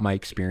told him about my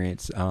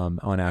experience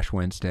on Ash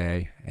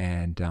Wednesday,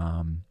 and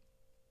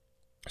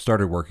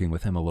started working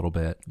with him a little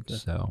bit. Okay.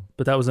 So,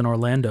 but that was in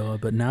Orlando.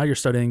 But now you're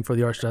studying for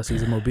the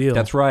Archdiocese of Mobile.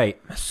 That's right.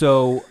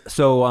 So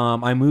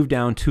I moved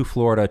down to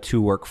Florida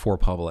to work for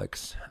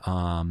Publix,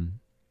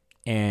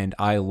 and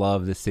I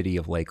love the city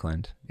of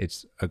Lakeland.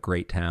 It's a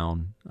great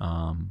town.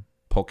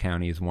 Polk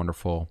County is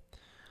wonderful,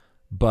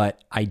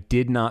 but I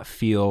did not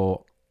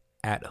feel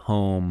at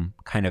home,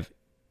 kind of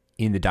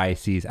in the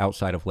diocese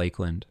outside of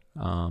Lakeland.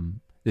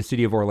 The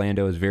city of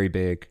Orlando is very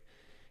big.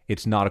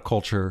 It's not a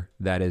culture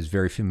that is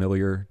very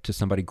familiar to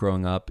somebody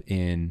growing up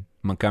in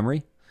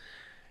Montgomery.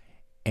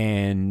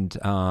 And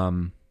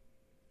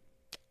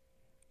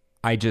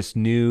I just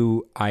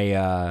knew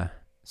a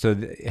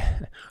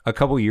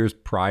couple years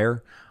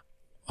prior,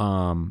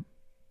 when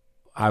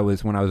I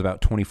was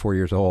about 24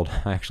 years old,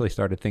 I actually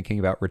started thinking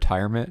about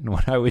retirement and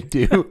what I would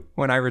do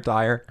when I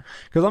retire,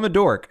 because I'm a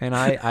dork and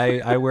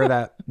I wear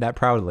that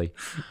proudly.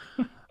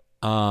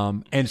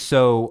 And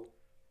so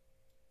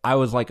I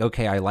was like,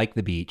 okay, I like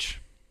the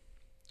beach.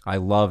 I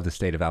love the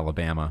state of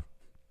Alabama,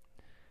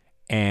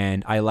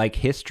 and I like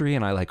history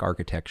and I like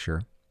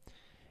architecture.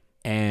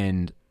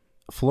 And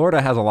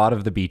Florida has a lot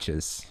of the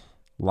beaches,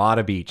 a lot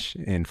of beach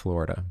in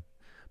Florida,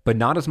 but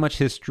not as much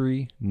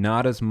history,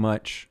 not as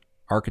much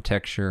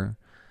architecture,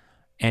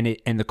 and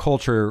the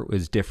culture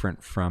was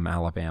different from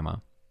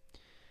Alabama.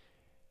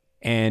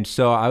 And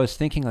so I was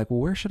thinking, like, well,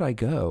 where should I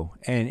go?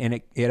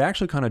 And it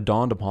actually kind of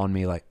dawned upon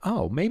me, like,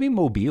 oh, maybe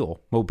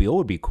Mobile. Mobile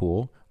would be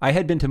cool. I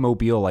had been to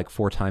Mobile like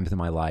 4 times in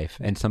my life,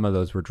 and some of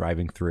those were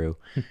driving through.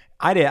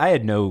 I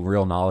had no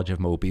real knowledge of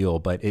Mobile,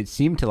 but it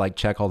seemed to like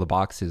check all the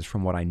boxes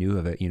from what I knew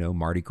of it. You know,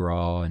 Mardi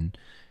Gras and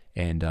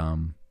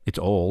it's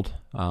old.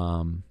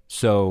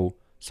 So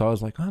I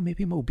was like, oh,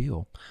 maybe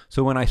Mobile.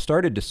 So when I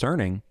started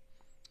discerning,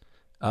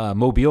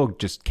 Mobile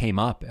just came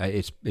up.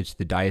 It's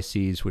the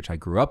diocese which I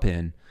grew up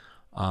in,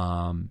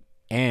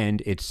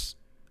 and it's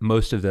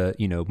most of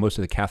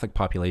the Catholic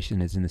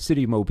population is in the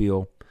city of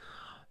Mobile.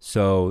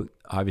 So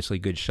obviously,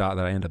 good shot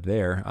that I end up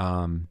there.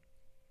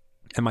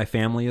 And my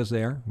family is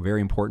there,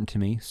 very important to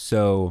me.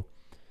 So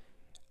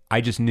I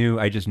just knew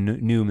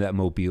that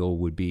Mobile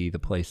would be the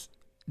place,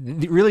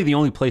 really the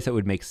only place that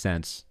would make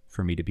sense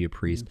for me to be a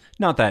priest.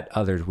 Not that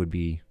others would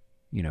be,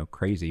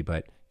 crazy,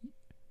 but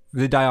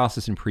the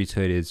diocesan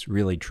priesthood is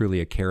really truly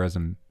a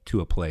charism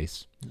to a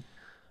place.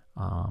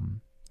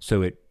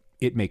 So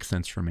it makes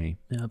sense for me.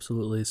 Yeah,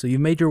 absolutely. So you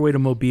made your way to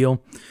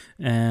Mobile,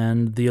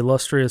 and the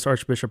illustrious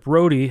Archbishop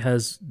Rodi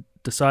has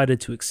decided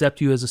to accept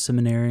you as a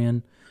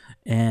seminarian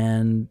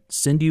and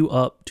send you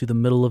up to the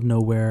middle of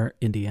nowhere,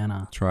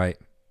 Indiana. That's right.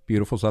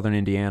 Beautiful southern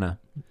Indiana.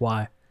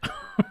 Why?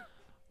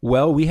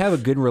 Well, we have a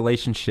good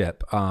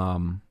relationship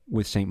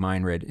with St.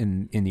 Meinrad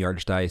in the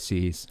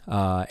Archdiocese.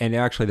 And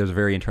actually, there's a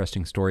very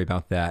interesting story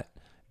about that.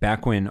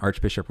 Back when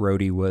Archbishop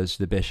Rodi was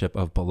the bishop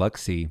of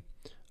Biloxi,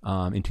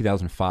 in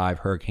 2005,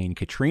 Hurricane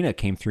Katrina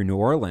came through New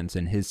Orleans,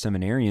 and his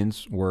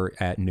seminarians were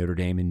at Notre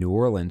Dame in New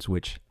Orleans,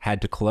 which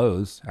had to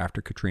close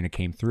after Katrina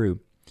came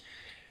through.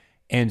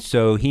 And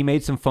so he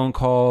made some phone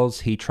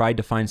calls. He tried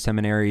to find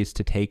seminaries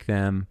to take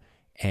them,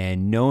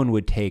 and no one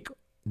would take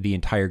the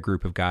entire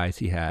group of guys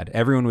he had.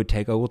 Everyone would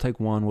take, we'll take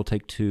 1, we'll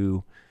take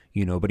 2,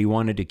 but he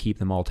wanted to keep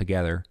them all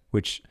together,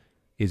 which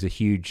is a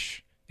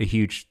huge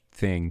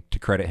thing to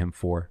credit him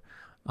for.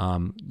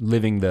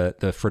 Living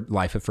the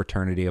life of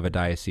fraternity of a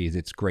diocese,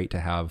 it's great to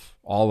have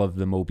all of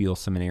the Mobile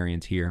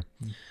seminarians here,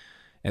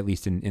 at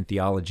least in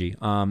theology.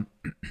 And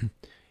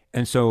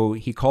so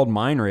he called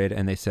Meinrad,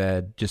 and they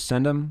said, just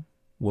send them.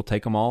 We'll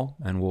take them all,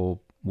 and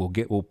we'll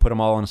put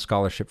them all on a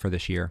scholarship for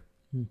this year.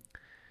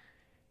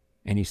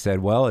 And he said,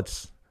 well,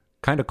 it's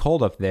kind of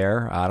cold up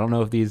there. I don't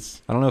know if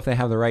they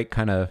have the right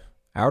kind of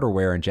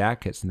outerwear and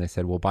jackets. And they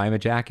said, well, buy him a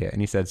jacket.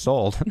 And he said,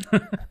 sold.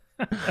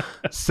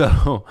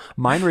 So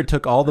Meinrad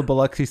took all the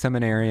Biloxi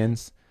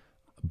seminarians,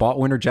 bought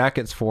winter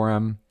jackets for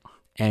them,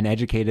 and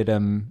educated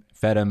them,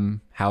 fed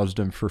them, housed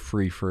them for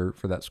free for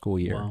that school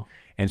year. Wow.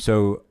 And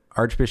so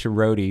Archbishop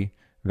Rodi,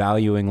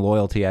 valuing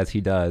loyalty as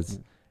he does,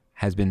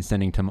 has been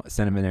sending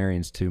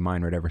seminarians to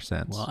Meinrad ever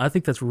since. Well, I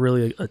think that's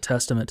really a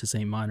testament to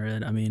St.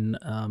 Meinrad. I mean,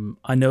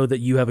 I know that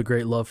you have a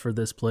great love for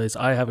this place.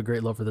 I have a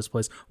great love for this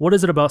place. What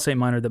is it about St.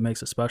 Meinrad that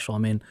makes it special? I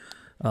mean,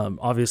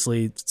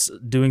 obviously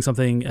doing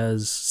something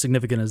as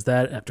significant as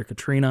that after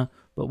Katrina,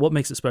 but what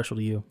makes it special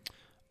to you?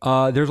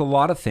 There's a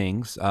lot of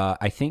things.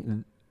 I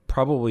think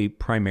probably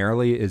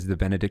primarily is the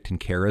Benedictine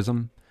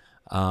charism.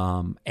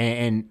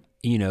 And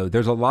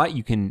there's a lot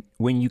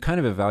when you kind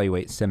of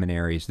evaluate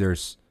seminaries,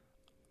 there's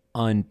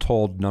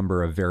untold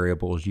number of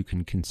variables you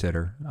can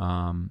consider.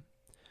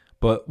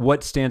 But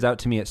what stands out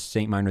to me at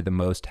St. Meinrad the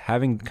most,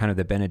 having kind of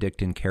the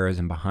Benedictine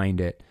charism behind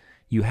it,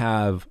 you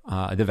have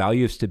the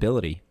value of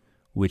stability,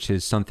 which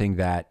is something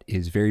that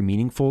is very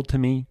meaningful to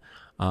me.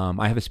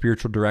 I have a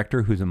spiritual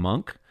director who's a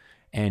monk,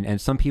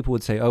 and some people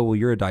would say, oh, well,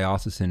 you're a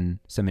diocesan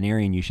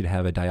seminarian, you should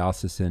have a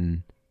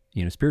diocesan,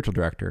 spiritual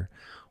director.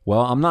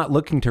 Well, I'm not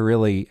looking to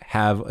really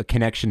have a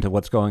connection to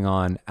what's going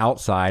on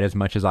outside as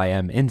much as I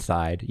am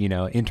inside,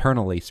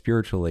 internally,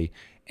 spiritually.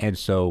 And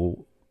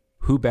so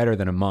who better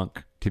than a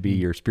monk to be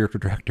your spiritual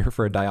director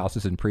for a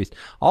diocesan priest?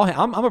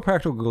 I'm a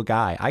practical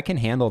guy. I can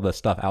handle the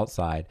stuff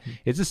outside.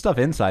 It's the stuff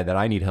inside that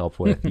I need help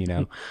with,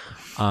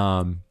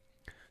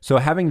 So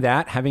having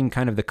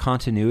kind of the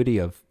continuity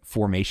of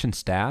formation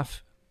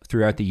staff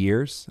throughout the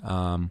years,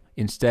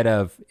 instead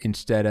of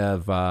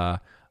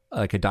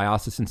like a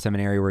diocesan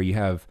seminary where you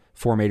have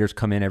formators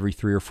come in every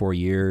 3 or 4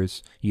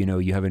 years.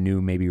 You have a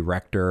new maybe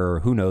rector or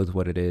who knows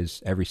what it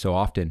is every so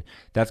often.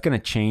 That's going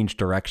to change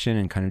direction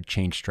and kind of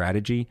change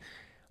strategy.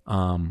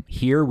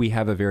 Here we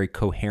have a very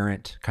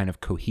coherent, kind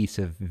of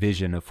cohesive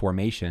vision of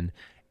formation.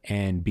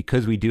 And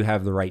because we do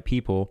have the right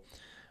people,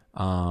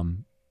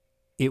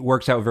 it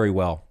works out very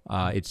well.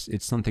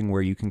 It's something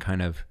where you can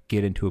kind of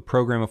get into a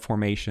program of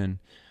formation.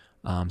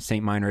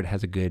 St. Meinrad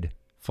has a good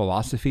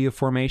philosophy of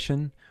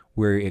formation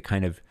where it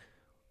kind of,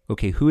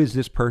 okay, who is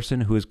this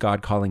person? Who is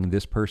God calling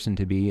this person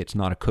to be? It's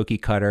not a cookie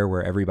cutter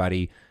where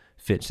everybody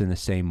fits in the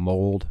same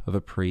mold of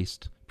a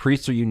priest.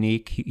 Priests are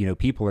unique,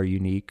 people are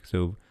unique.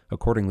 So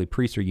accordingly,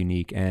 priests are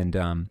unique.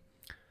 And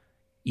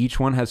each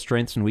one has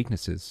strengths and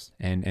weaknesses.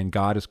 And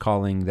God is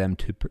calling them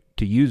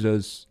to use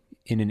those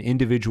in an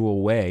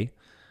individual way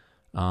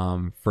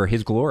for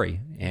his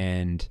glory.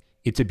 And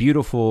it's a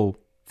beautiful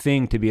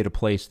thing to be at a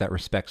place that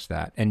respects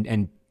that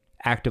and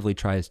actively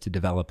tries to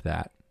develop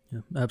that. Yeah,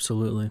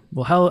 absolutely.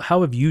 Well,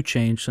 how have you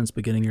changed since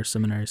beginning your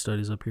seminary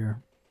studies up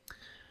here?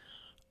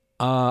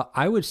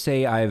 I would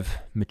say I've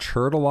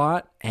matured a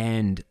lot.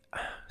 And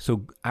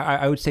so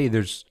I would say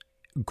there's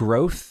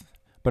growth,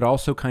 but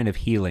also kind of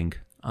healing.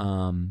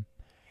 And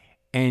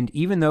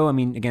even though,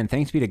 again,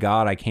 thanks be to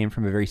God, I came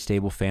from a very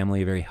stable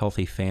family, a very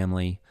healthy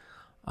family.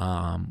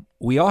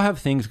 We all have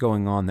things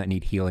going on that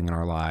need healing in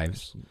our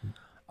lives.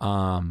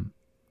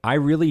 I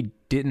really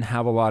didn't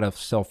have a lot of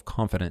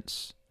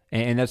self-confidence.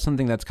 And that's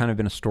something that's kind of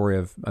been a story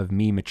of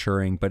me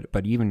maturing,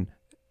 but even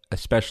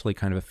especially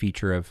kind of a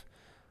feature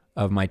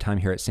of my time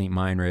here at St.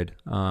 Meinrad.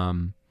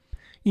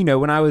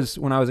 When I was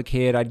a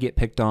kid, I'd get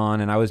picked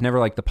on, and I was never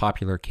like the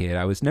popular kid.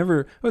 I was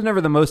never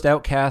the most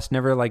outcast,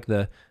 never like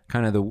the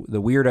kind of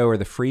the weirdo or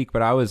the freak,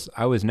 but I was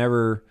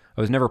never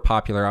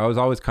popular. I was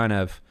always kind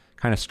of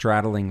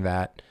straddling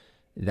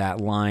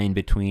that line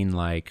between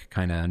like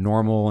kind of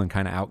normal and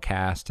kind of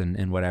outcast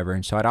and whatever.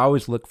 And so I'd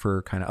always look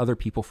for kind of other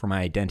people for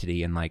my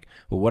identity and like,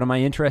 well, what am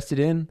I interested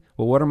in?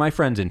 Well, what are my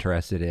friends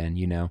interested in?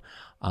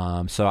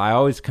 So I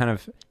always kind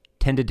of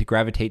tended to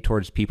gravitate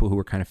towards people who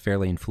were kind of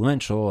fairly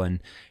influential and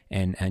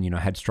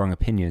had strong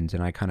opinions,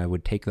 and I kind of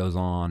would take those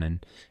on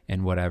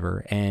and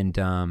whatever.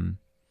 And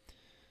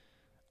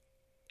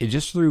it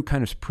just through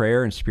kind of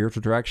prayer and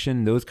spiritual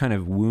direction, those kind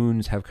of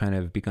wounds have kind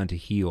of begun to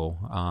heal.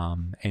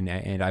 And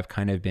I've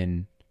kind of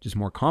been just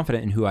more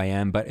confident in who I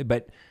am,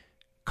 but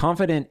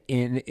confident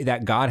in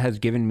that God has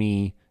given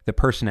me the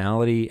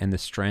personality and the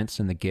strengths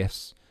and the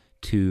gifts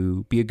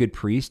to be a good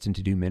priest and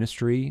to do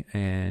ministry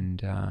and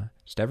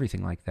just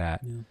everything like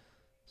that. Yeah.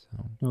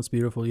 So that's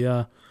beautiful.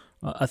 Yeah.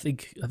 I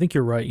think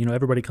you're right.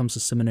 Everybody comes to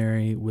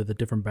seminary with a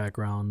different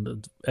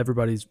background.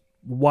 Everybody's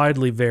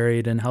widely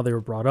varied in how they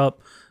were brought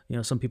up.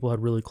 Some people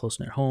had really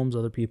close-knit homes,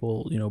 other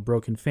people,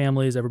 broken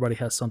families. Everybody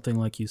has something,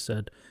 like you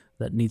said,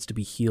 that needs to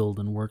be healed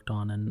and worked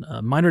on. And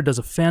Meinrad does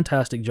a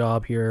fantastic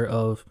job here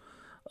of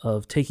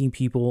taking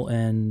people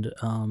and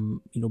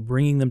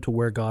bringing them to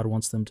where God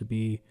wants them to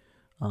be,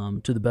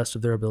 to the best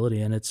of their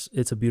ability. And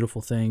it's a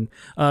beautiful thing.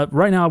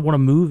 Right now, I want to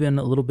move in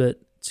a little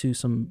bit to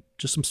some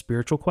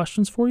spiritual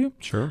questions for you.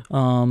 Sure.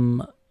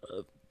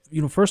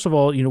 First of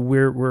all,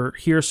 we're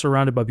here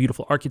surrounded by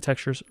beautiful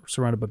architecture,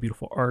 surrounded by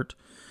beautiful art,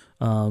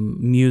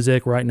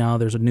 music. Right now,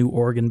 there's a new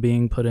organ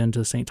being put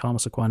into St.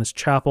 Thomas Aquinas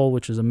Chapel,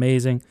 which is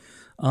amazing.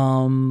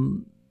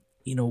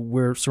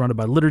 We're surrounded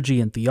by liturgy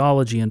and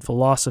theology and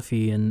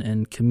philosophy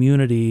and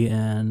community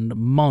and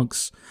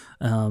monks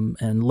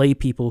and lay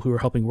people who are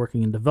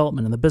working in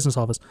development in the business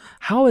office.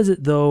 How is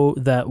it, though,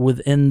 that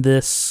within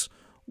this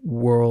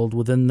world,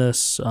 within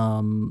this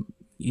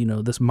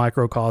this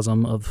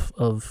microcosm of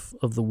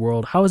the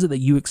world, how is it that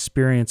you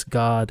experience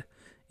God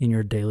in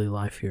your daily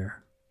life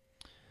here?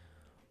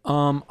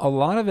 A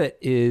lot of it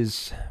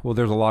is,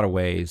 there's a lot of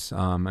ways.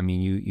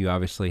 You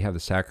obviously have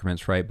the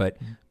sacraments, right?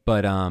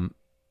 But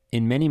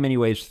in many, many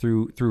ways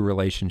through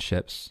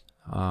relationships,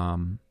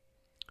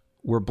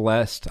 we're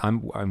blessed.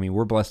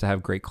 We're blessed to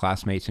have great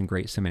classmates and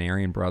great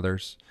seminarian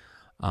brothers.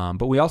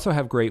 But we also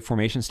have great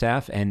formation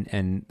staff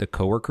and the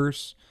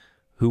coworkers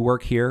who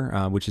work here,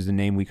 which is the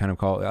name we kind of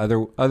call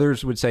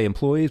others would say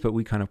employees, but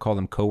we kind of call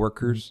them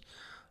coworkers,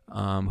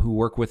 who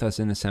work with us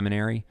in the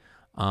seminary.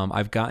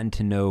 I've gotten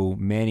to know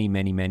many,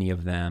 many, many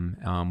of them,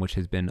 which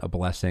has been a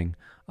blessing.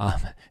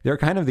 They're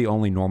kind of the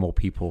only normal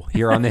people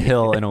here on the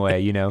Hill in a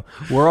way.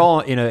 We're all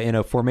in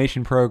a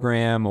formation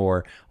program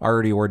or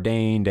already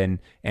ordained and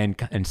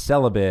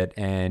celibate,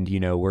 and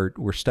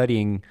we're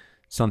studying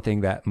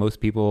something that most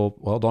people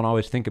don't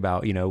always think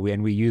about,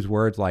 and we use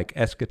words like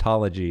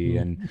eschatology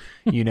and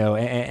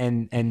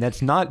and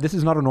this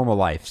is not a normal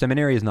life.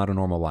 Seminary is not a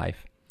normal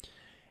life.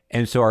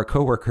 And so our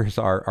coworkers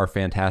are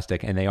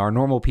fantastic, and they are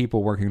normal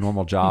people working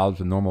normal jobs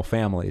with normal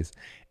families.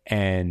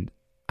 And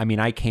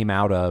I came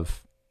out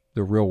of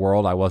the real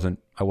world. I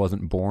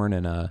wasn't born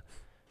in a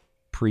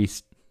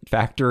priest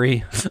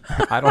factory.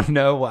 I don't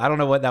know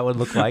what that would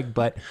look like,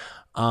 but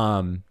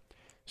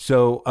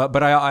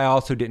but I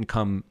also didn't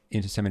come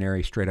into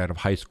seminary straight out of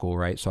high school,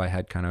 right? So I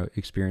had kind of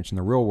experience in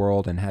the real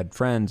world and had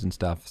friends and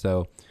stuff.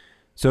 So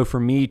for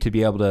me to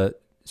be able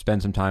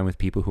spend some time with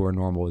people who are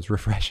normal is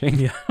refreshing.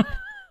 Yeah.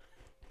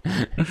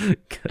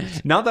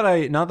 Not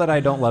that I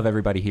don't love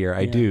everybody here.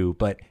 I do,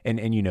 but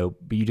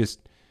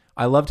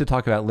I love to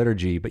talk about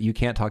liturgy, but you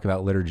can't talk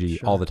about liturgy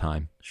all the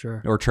time.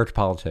 Sure. Or church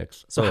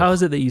politics. So how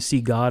is it that you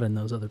see God in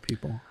those other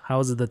people? How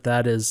is it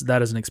that is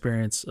an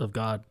experience of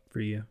God for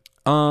you?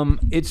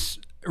 It's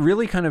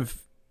really kind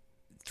of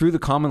through the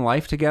common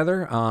life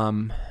together.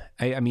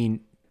 I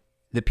mean,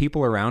 the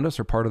people around us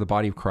are part of the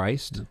body of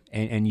Christ,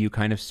 and you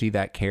kind of see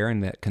that care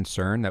and that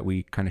concern that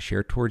we kind of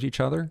share towards each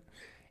other.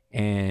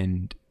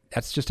 And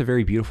that's just a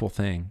very beautiful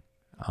thing.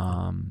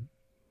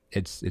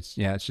 It's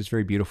just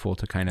very beautiful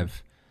to kind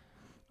of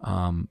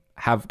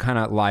have kind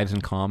of lives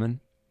in common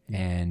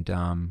and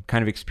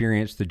kind of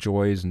experience the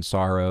joys and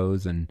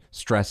sorrows and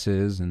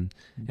stresses and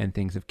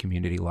things of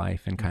community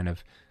life and kind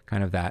of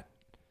that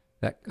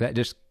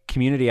just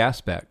community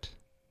aspect.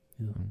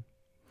 Yeah.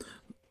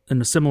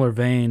 In a similar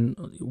vein,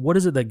 what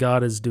is it that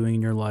God is doing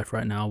in your life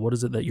right now? What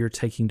is it that you're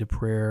taking to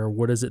prayer?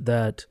 What is it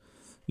that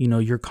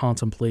you're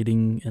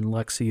contemplating in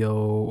Lectio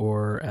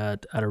or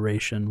at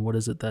adoration? What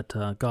is it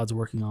that God's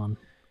working on?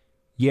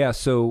 Yeah,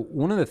 so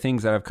one of the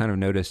things that I've kind of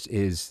noticed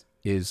is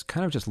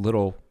kind of just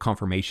little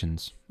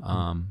confirmations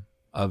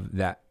of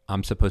that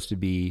I'm supposed to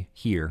be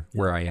here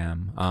where I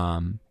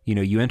am.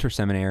 You enter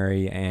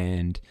seminary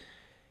and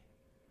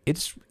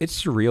it's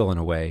surreal in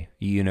a way.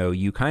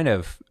 You kind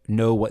of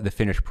know what the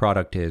finished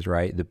product is,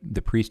 right?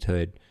 The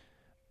priesthood,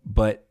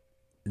 but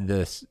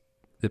the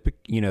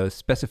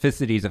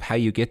specificities of how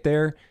you get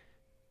there,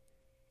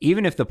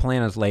 even if the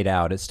plan is laid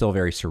out, it's still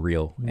very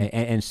surreal.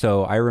 And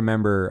so I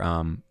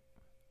remember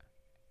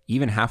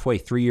even halfway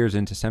 3 years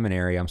into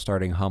seminary, I'm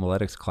starting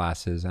homiletics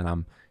classes, and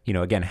I'm,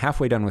 again,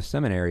 halfway done with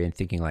seminary and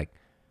thinking like,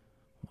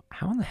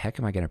 how in the heck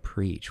am I going to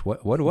preach?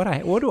 What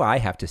do I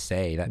have to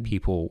say that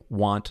people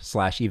want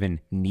 / even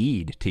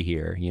need to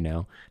hear?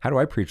 How do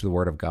I preach the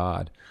word of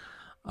God?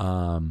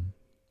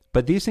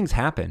 But these things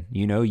happen.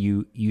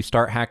 You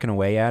start hacking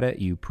away at it.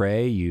 You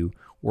pray. You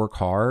work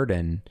hard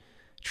and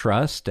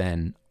trust,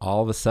 and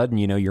all of a sudden,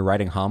 you're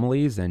writing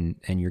homilies and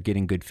you're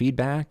getting good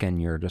feedback,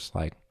 and you're just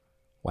like,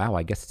 wow,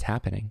 I guess it's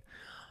happening.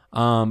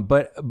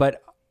 But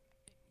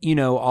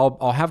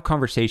I'll have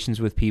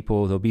conversations with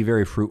people. They'll be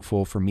very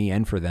fruitful for me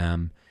and for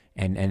them.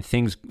 And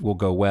things will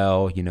go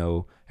well,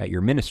 at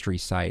your ministry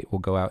site. We'll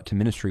go out to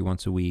ministry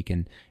once a week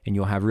and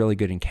you'll have really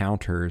good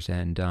encounters.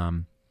 And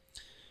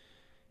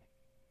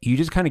you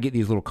just kind of get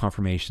these little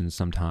confirmations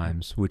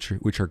sometimes,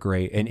 which are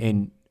great.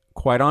 And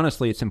quite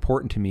honestly, it's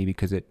important to me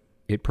because it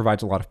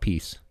provides a lot of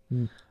peace.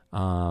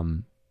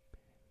 And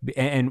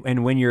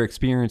when you're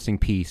experiencing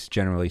peace,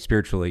 generally,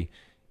 spiritually,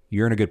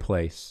 you're in a good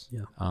place.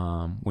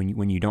 Yeah.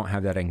 When you don't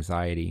have that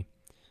anxiety,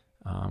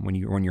 when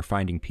you're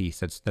finding peace,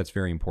 that's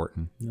very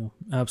important. Yeah,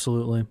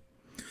 absolutely.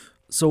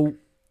 So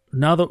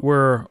now that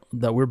we're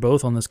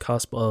both on this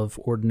cusp of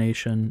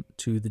ordination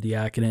to the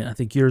diaconate, I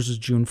think yours is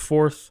June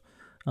 4th.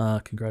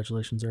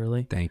 Congratulations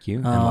early. Thank you,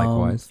 and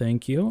likewise.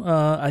 Thank you.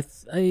 I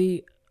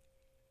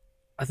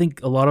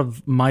think a lot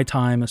of my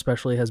time,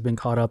 especially, has been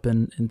caught up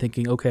in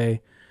thinking,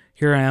 okay,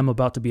 here I am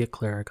about to be a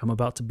cleric. I'm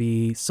about to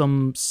be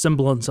some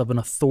semblance of an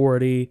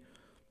authority,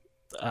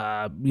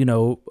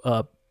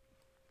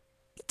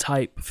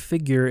 type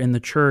figure in the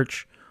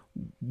church.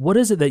 What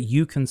is it that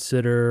you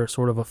consider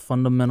sort of a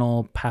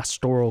fundamental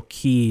pastoral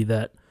key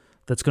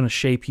that's going to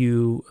shape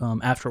you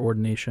after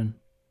ordination?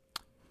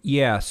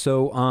 Yeah.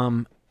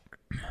 So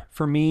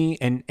for me,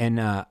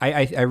 and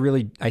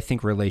I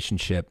think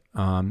relationship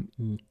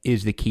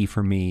is the key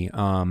for me.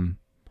 I'm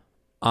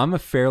a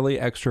fairly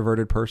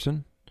extroverted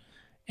person.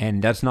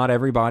 And that's not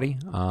everybody.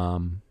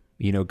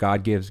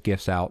 God gives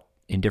gifts out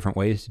in different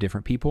ways to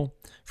different people.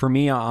 For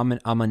me, I'm an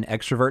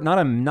extrovert, not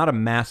a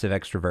massive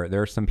extrovert.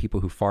 There are some people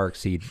who far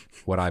exceed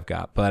what I've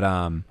got, but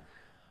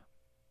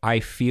I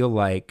feel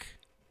like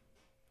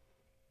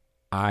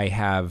I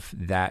have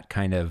that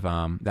kind of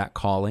that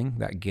calling,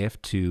 that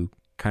gift to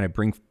kind of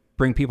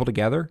bring people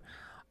together.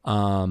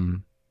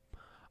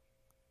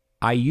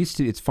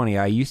 It's funny,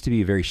 I used to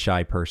be a very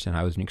shy person.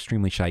 I was an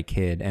extremely shy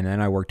kid. And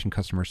then I worked in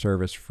customer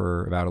service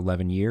for about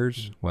 11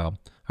 years. Well,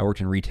 I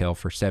worked in retail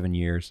for 7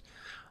 years.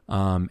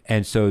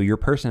 And so your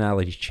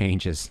personality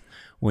changes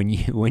when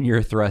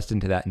you're thrust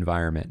into that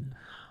environment.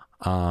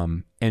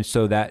 And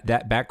so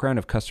that background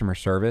of customer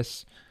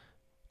service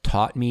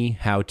taught me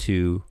how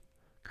to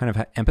kind of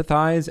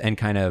empathize and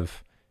kind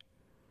of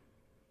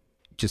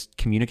just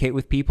communicate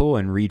with people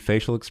and read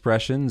facial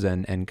expressions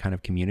and kind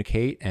of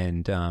communicate.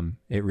 And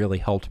it really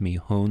helped me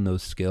hone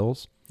those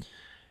skills.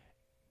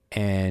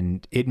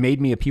 And it made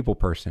me a people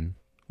person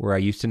where I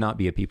used to not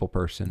be a people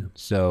person.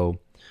 So,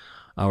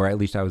 or at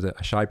least I was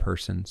a shy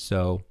person.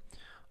 So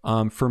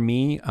for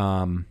me,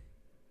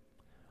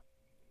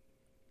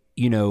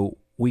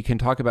 we can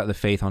talk about the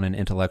faith on an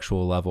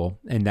intellectual level,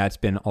 and that's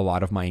been a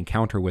lot of my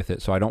encounter with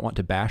it. So I don't want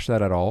to bash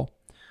that at all.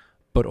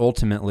 But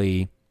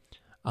ultimately,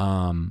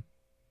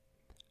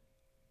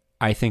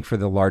 I think for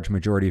the large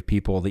majority of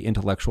people, the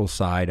intellectual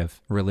side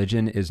of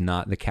religion is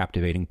not the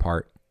captivating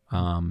part.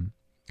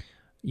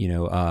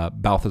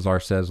 Balthazar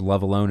says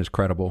love alone is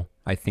credible.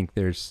 I think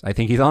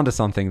he's onto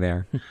something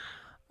there.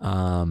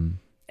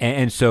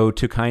 And so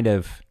to kind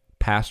of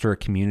pastor a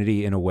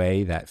community in a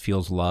way that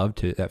feels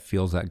loved, that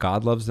feels that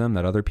God loves them,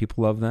 that other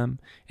people love them,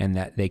 and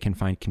that they can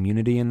find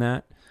community in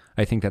that,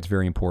 I think that's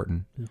very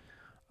important.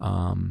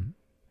 Yeah.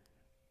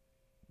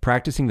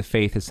 Practicing the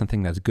faith is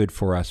something that's good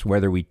for us,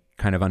 whether we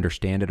kind of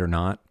understand it or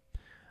not,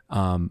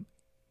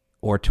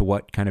 or to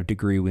what kind of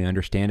degree we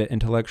understand it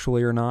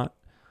intellectually or not.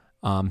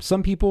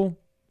 Some people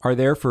are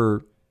there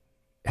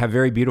have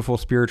very beautiful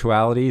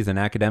spiritualities and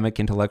academic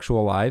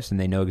intellectual lives, and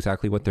they know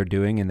exactly what they're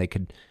doing, and they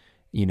could,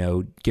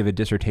 give a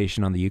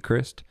dissertation on the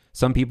Eucharist.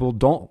 Some people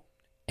don't,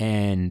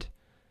 and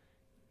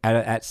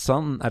at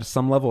some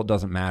level, it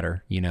doesn't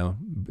matter.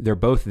 They're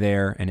both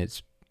there, and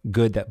it's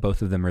good that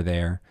both of them are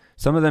there.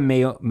 Some of them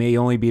may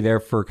only be there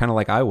for kind of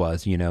like I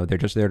was. They're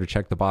just there to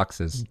check the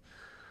boxes,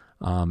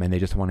 and they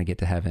just want to get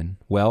to heaven.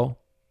 Well,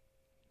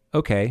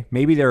 okay,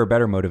 maybe there are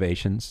better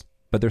motivations.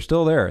 But they're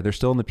still there. They're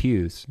still in the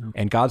pews,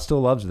 and God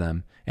still loves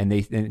them.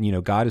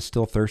 And God is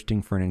still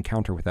thirsting for an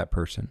encounter with that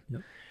person.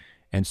 Yep.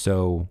 And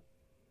so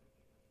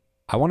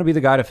I want to be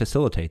the guy to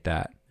facilitate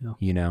that,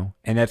 and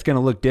that's going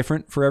to look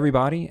different for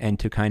everybody. And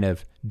to kind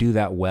of do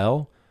that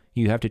well,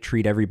 you have to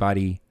treat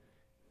everybody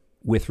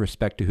with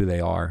respect to who they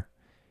are.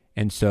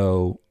 And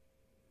so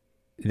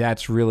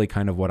that's really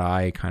kind of what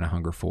I kind of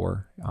hunger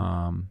for,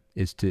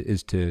 is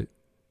to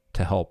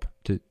help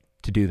to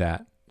do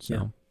that. So.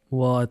 Yeah.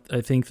 Well,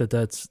 I think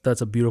that's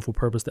a beautiful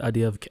purpose, the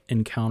idea of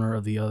encounter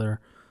of the other,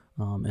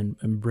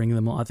 and bringing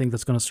them. I think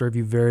that's going to serve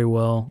you very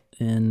well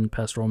in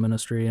pastoral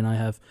ministry, and I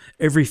have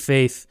every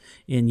faith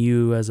in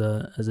you as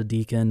a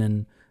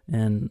deacon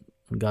and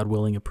God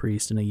willing a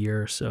priest in a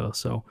year or so.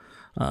 So,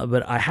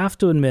 but I have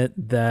to admit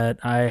that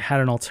I had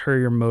an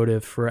ulterior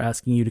motive for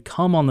asking you to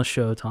come on the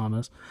show,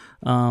 Thomas.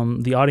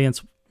 The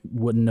audience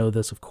wouldn't know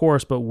this, of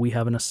course, but we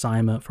have an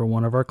assignment for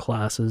one of our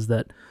classes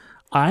that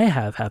I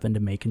have happened to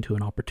make into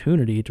an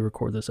opportunity to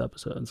record this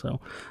episode. So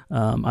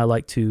I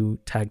like to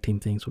tag team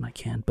things when I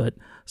can. But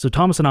so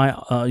Thomas and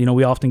I,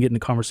 we often get into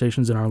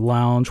conversations in our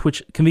lounge,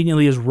 which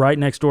conveniently is right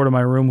next door to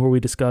my room, where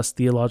we discuss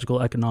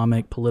theological,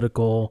 economic,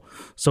 political,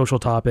 social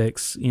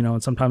topics,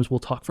 and sometimes we'll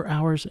talk for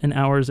hours and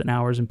hours and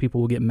hours, and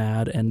people will get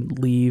mad and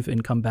leave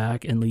and come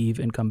back and leave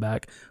and come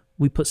back.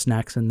 We put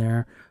snacks in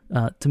there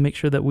to make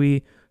sure that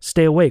we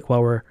stay awake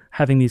while we're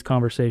having these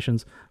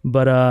conversations.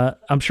 But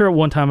I'm sure at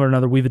one time or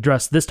another we've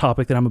addressed this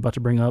topic that I'm about to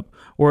bring up,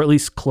 or at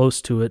least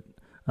close to it,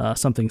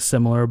 something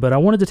similar. But I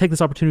wanted to take this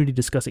opportunity to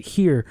discuss it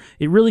here.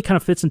 It really kind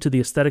of fits into the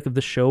aesthetic of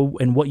the show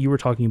and what you were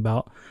talking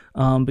about,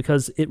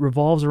 because it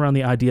revolves around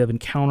the idea of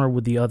encounter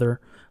with the other,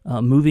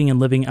 moving and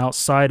living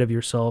outside of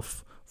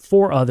yourself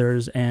for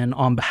others and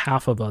on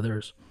behalf of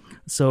others.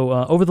 So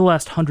over the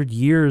last 100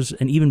 years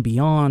and even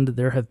beyond,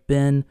 there have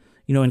been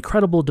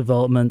incredible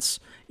developments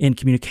in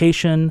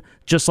communication,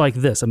 just like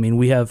this. I mean,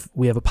 we have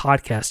a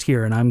podcast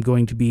here, and I'm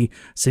going to be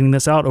sending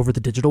this out over the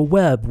digital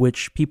web,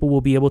 which people will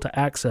be able to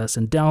access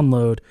and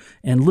download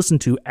and listen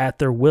to at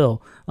their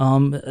will.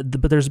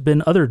 But there's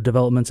been other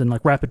developments in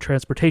like rapid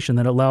transportation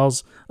that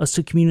allows us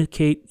to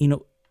communicate,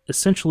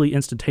 essentially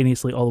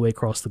instantaneously all the way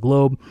across the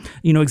globe.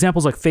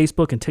 Examples like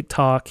Facebook and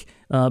TikTok,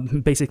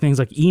 basic things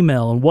like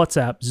email and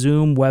WhatsApp,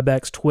 Zoom,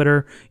 WebEx,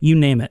 Twitter, you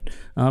name it.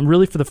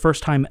 Really, for the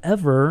first time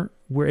ever,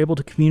 we're able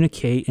to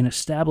communicate and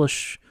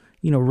establish,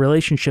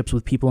 relationships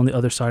with people on the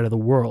other side of the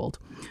world.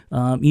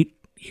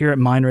 Here at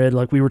MindRed,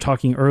 like we were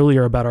talking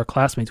earlier about our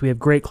classmates, we have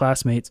great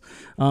classmates.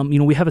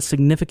 We have a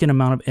significant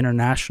amount of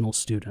international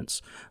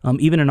students.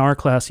 Even in our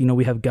class,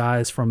 we have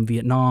guys from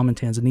Vietnam and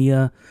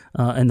Tanzania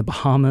and the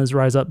Bahamas.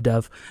 Rise up,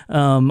 Dev.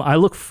 I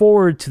look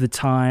forward to the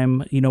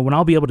time, when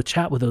I'll be able to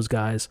chat with those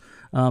guys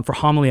for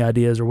homily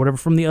ideas or whatever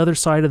from the other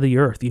side of the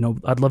earth.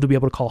 I'd love to be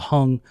able to call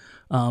Hung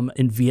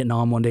in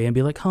Vietnam one day and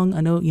be like, Hung, I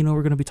know,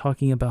 we're going to be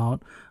talking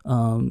about,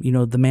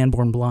 the man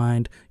born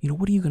blind.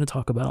 What are you going to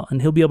talk about?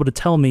 And he'll be able to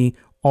tell me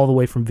all the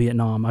way from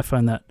Vietnam. I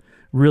find that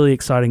really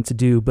exciting to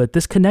do. But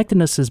this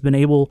connectedness has been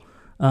able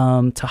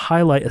to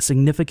highlight a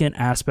significant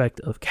aspect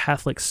of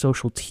Catholic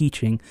social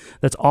teaching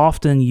that's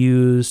often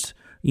used,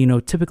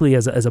 typically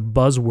as a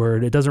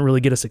buzzword. It doesn't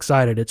really get us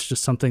excited. It's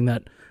just something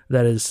that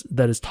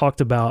is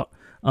talked about.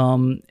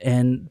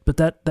 But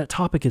that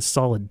topic is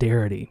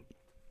solidarity.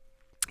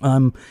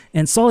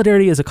 And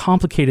solidarity is a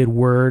complicated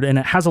word, and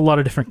it has a lot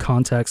of different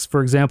contexts.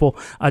 For example,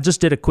 I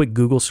just did a quick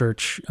Google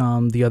search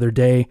the other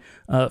day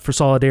for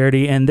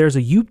solidarity, and there's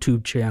a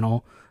YouTube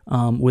channel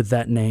with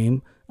that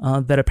name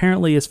that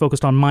apparently is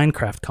focused on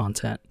Minecraft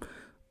content,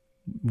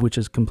 which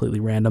is completely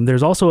random.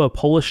 There's also a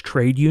Polish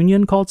trade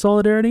union called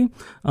Solidarity.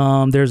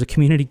 There's a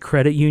community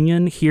credit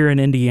union here in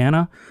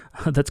Indiana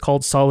that's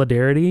called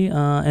Solidarity,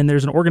 and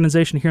there's an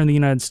organization here in the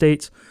United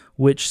States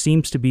which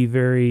seems to be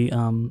very,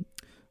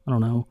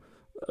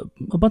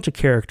 a bunch of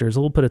characters,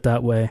 we'll put it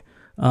that way.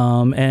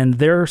 And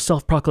their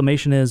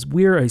self-proclamation is,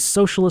 we're a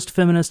socialist,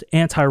 feminist,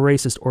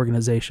 anti-racist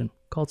organization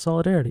called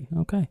Solidarity.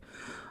 Okay.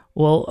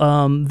 Well,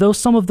 though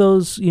some of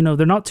those,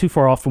 they're not too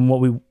far off from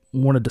what we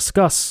want to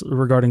discuss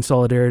regarding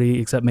solidarity,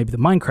 except maybe the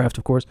Minecraft,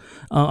 of course.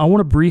 I want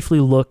to briefly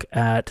look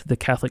at the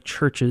Catholic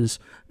Church's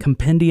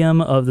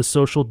Compendium of the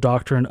Social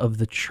Doctrine of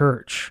the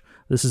Church.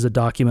 This is a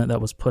document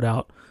that was put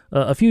out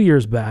a few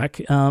years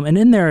back, and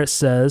in there it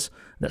says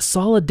that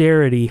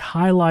solidarity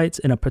highlights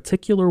in a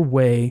particular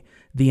way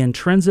the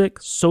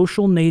intrinsic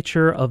social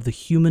nature of the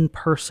human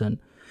person,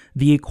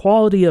 the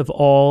equality of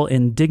all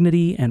in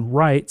dignity and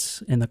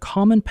rights, and the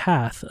common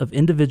path of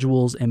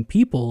individuals and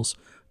peoples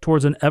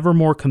towards an ever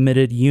more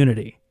committed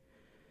unity.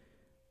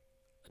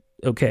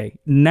 Okay,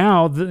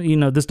 now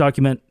this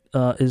document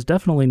is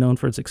definitely known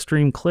for its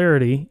extreme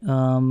clarity,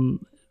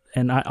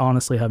 and I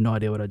honestly have no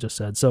idea what I just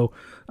said. So,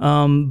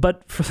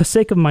 but for the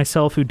sake of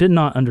myself, who did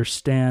not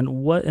understand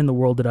what in the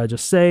world did I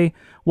just say,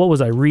 what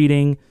was I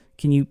reading,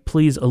 can you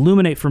please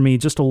illuminate for me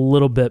just a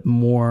little bit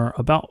more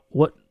about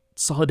what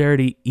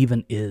solidarity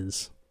even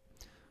is?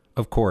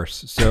 Of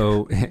course.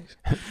 So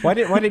why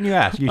didn't you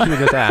ask? You should have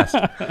just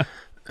asked.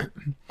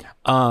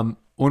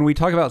 When we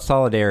talk about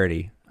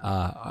solidarity,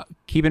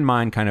 keep in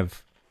mind kind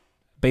of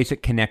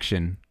basic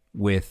connection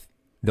with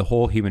the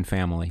whole human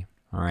family.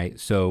 All right.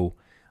 So,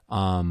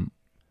 and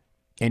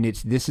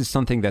this is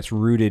something that's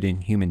rooted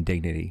in human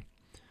dignity.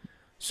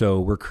 So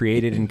we're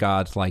created in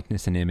God's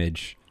likeness and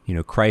image.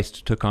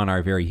 Christ took on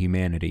our very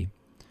humanity.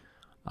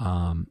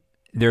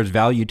 There's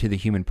value to the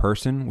human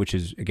person, which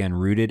is, again,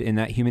 rooted in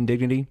that human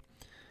dignity.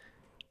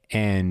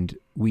 And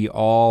we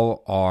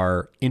all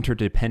are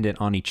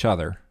interdependent on each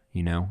other,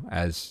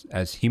 as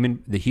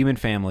the human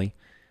family.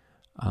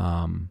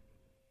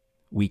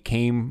 We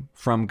came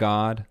from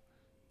God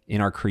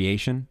in our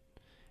creation,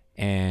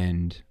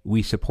 and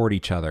we support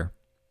each other.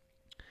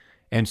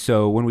 And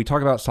so when we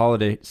talk about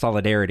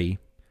solidarity,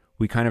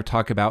 we kind of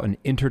talk about an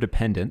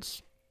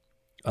interdependence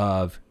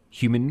of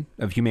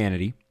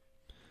humanity.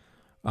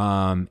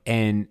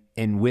 And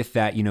with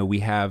that, we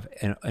have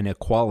an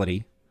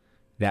equality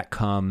that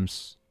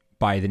comes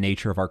by the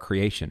nature of our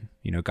creation.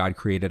 God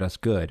created us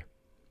good.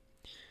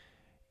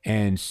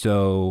 And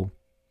so,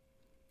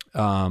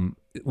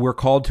 we're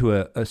called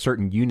to a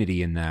certain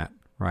unity in that,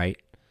 right?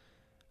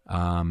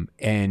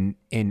 And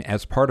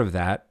as part of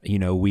that,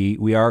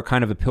 we are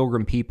kind of a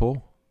pilgrim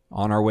people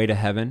on our way to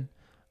heaven.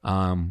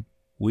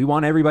 We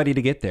want everybody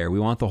to get there.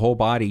 We want the whole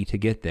body to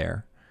get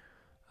there.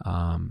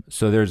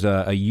 So there's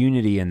a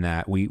unity in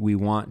that. We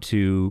want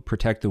to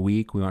protect the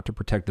weak. We want to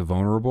protect the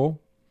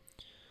vulnerable.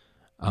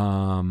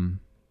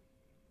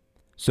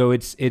 So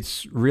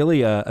it's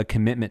really a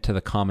commitment to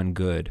the common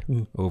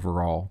good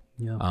overall.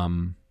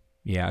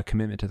 Yeah. A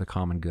commitment to the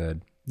common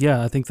good.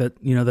 Yeah, I think that,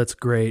 that's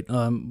great.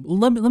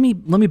 Let me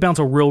bounce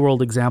a real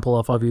world example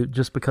off of you,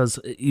 just because,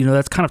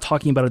 that's kind of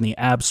talking about it in the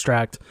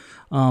abstract.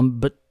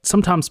 But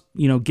sometimes,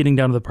 getting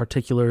down to the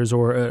particulars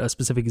or a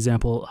specific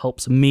example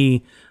helps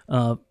me,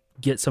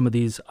 get some of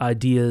these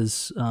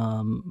ideas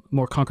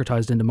more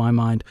concretized into my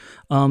mind.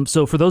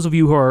 So for those of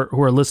you who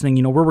are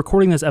listening, we're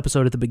recording this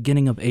episode at the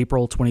beginning of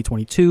April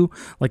 2022,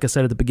 like I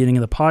said at the beginning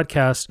of the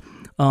podcast,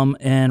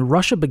 and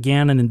Russia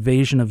began an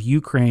invasion of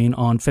Ukraine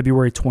on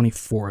February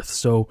 24th,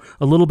 so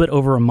a little bit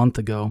over a month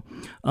ago,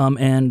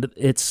 and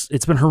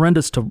it's been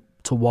horrendous to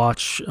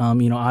watch. I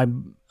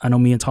know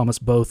me and Thomas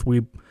both,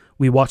 we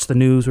watch the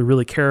news, we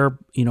really care,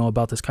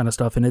 about this kind of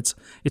stuff, and it's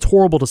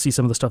horrible to see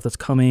some of the stuff that's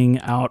coming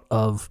out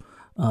of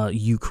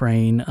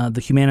Ukraine.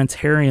 The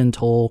humanitarian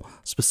toll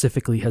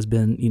specifically has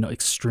been,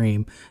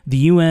 extreme. The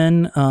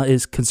UN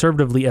is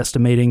conservatively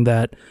estimating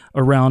that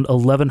around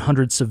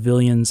 1,100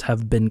 civilians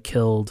have been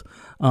killed.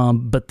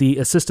 But the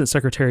Assistant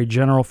Secretary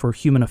General for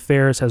Human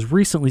Affairs has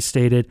recently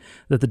stated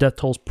that the death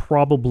toll is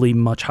probably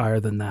much higher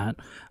than that,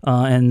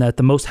 and that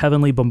the most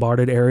heavily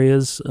bombarded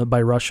areas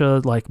by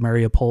Russia, like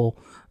Mariupol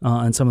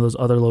and some of those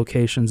other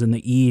locations in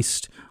the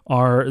east,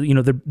 are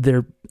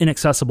they're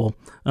inaccessible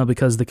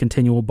because of the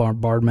continual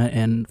bombardment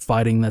and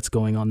fighting that's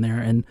going on there,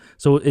 and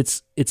so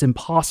it's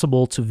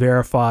impossible to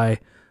verify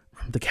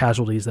the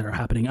casualties that are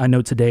happening. I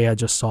know today I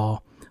just saw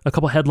a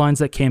couple headlines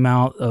that came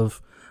out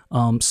of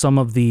some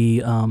of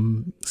the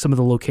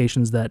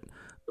locations that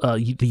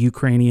the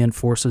Ukrainian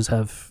forces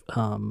have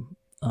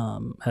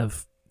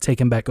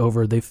taken back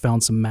over. They've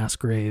found some mass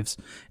graves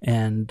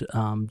and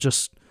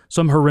just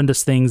some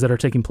horrendous things that are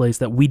taking place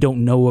that we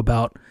don't know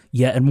about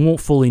yet and won't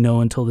fully know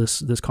until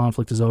this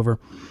conflict is over.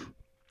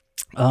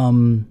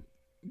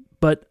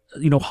 But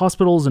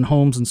hospitals and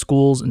homes and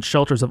schools and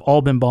shelters have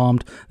all been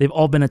bombed. They've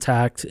all been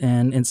attacked,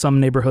 and in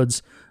some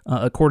neighborhoods,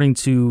 according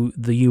to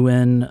the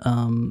UN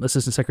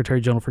Assistant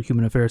Secretary General for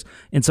Human Affairs,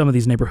 in some of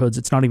these neighborhoods,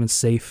 it's not even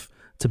safe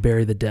to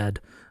bury the dead.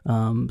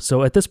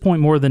 So at this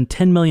point, more than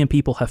 10 million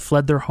people have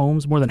fled their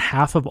homes. More than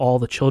half of all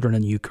the children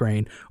in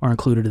Ukraine are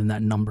included in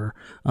that number.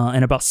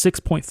 And about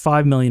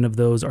 6.5 million of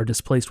those are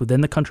displaced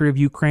within the country of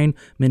Ukraine.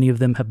 Many of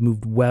them have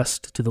moved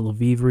west to the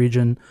Lviv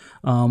region,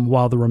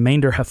 while the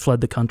remainder have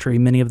fled the country.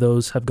 Many of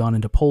those have gone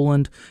into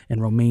Poland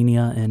and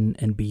Romania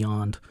and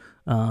beyond.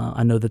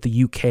 I know that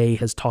the UK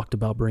has talked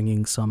about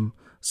bringing some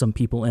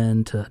people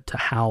in to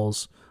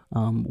house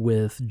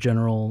with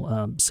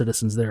general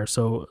citizens there.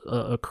 So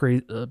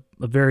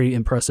a very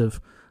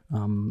impressive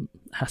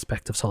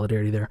aspect of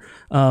solidarity there.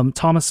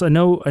 Thomas, I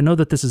know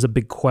that this is a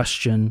big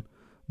question,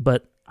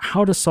 but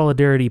how does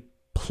solidarity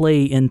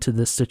play into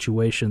this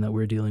situation that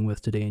we're dealing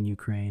with today in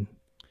Ukraine?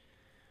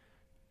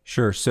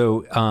 Sure.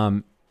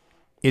 So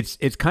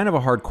it's kind of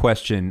a hard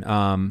question,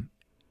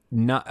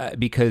 not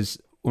because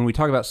when we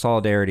talk about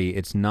solidarity,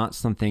 it's not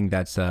something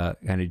that's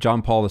kind of,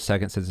 John Paul II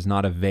says it's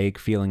not a vague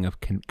feeling of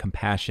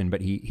compassion,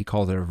 but he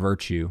calls it a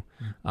virtue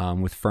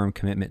with firm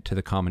commitment to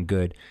the common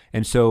good.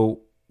 And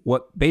so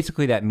what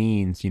basically that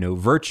means,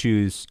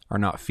 virtues are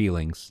not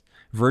feelings.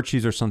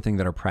 Virtues are something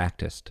that are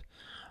practiced.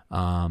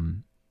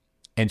 And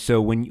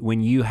so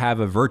when you have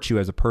a virtue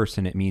as a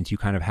person, it means you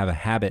kind of have a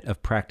habit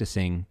of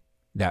practicing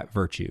that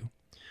virtue.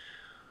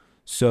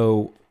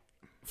 So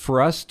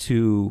for us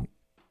to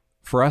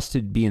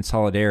be in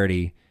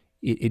solidarity,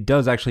 it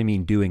does actually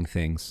mean doing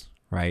things,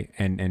 right?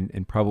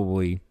 And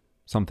probably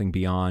something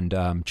beyond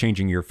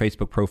changing your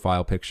Facebook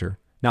profile picture.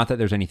 Not that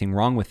there's anything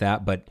wrong with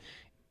that, but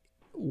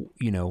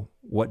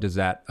what does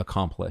that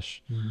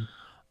accomplish?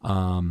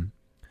 Mm-hmm.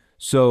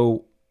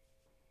 So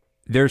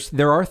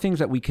there are things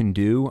that we can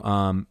do.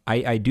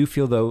 I do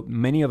feel though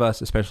many of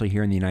us, especially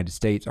here in the United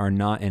States, are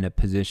not in a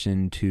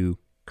position to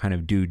kind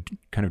of do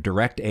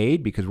direct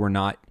aid because we're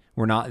not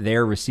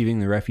there receiving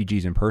the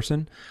refugees in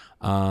person.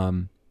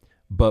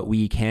 But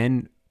we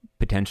can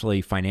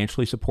potentially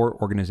financially support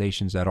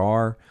organizations that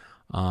are,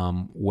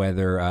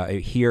 whether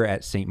here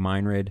at St.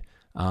 Meinrad,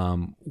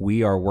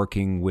 we are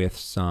working with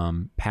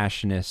some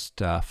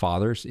Passionist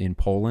fathers in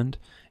Poland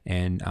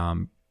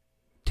and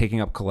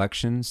taking up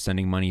collections,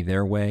 sending money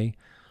their way.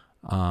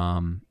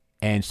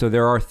 And so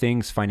there are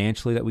things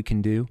financially that we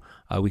can do.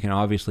 We can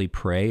obviously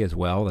pray as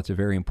well. That's a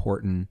very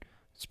important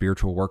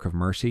spiritual work of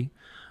mercy.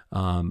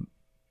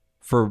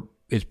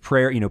 Is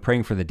prayer,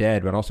 praying for the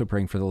dead, but also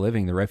praying for the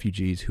living, the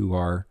refugees who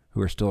are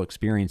still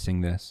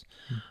experiencing this.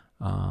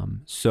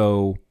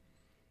 So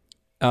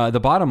the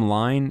bottom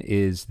line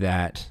is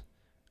that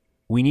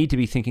we need to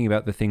be thinking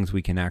about the things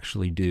we can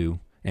actually do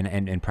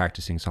and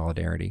practicing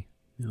solidarity.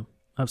 Yeah,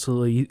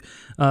 absolutely.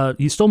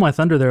 You stole my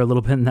thunder there a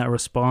little bit in that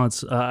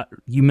response.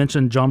 You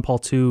mentioned John Paul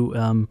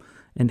II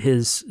and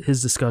his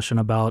discussion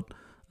about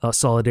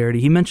solidarity.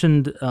 He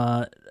mentioned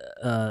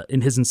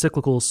in his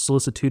encyclical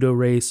Solicitudo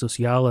Rei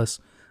Socialis,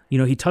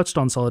 he touched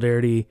on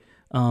solidarity,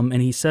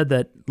 and he said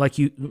that, like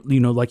you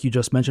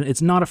just mentioned,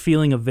 it's not a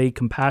feeling of vague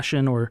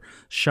compassion or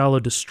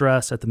shallow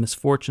distress at the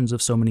misfortunes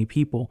of so many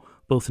people,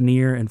 both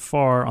near and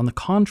far. On the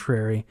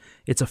contrary,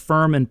 it's a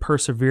firm and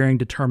persevering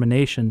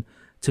determination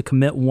to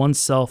commit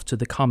oneself to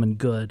the common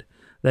good.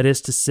 That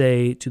is to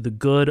say, to the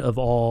good of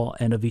all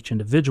and of each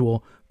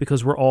individual,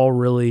 because we're all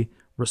really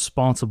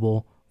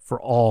responsible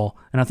for all.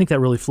 And I think that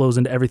really flows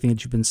into everything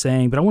that you've been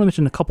saying. But I want to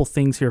mention a couple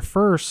things here.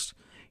 First,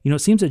 it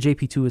seems that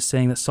JP2 is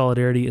saying that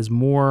solidarity is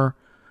more,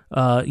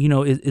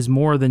 is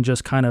more than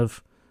just kind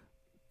of,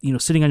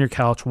 sitting on your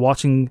couch,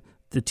 watching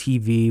the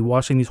TV,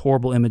 watching these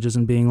horrible images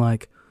and being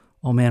like,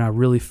 oh man, I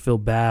really feel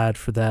bad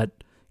for that,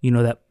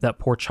 that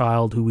poor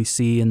child who we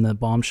see in the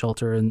bomb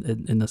shelter in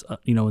the,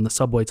 in the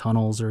subway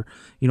tunnels, or,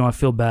 I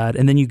feel bad.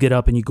 And then you get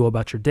up and you go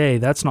about your day.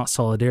 That's not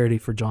solidarity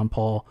for John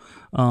Paul.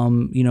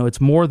 It's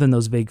more than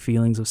those vague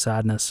feelings of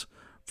sadness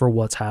for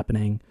what's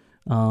happening.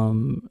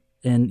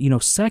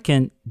 And,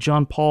 second,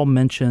 John Paul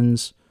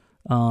mentions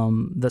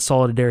that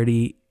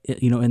solidarity,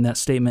 in that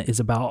statement is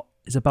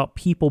about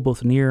people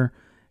both near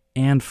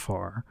and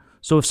far.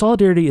 So if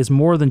solidarity is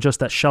more than just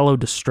that shallow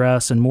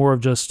distress and more of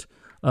just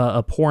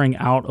a pouring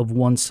out of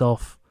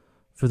oneself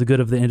for the good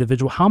of the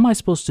individual, how am I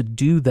supposed to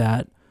do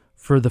that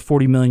for the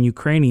 40 million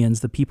Ukrainians,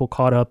 the people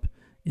caught up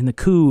in the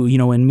coup,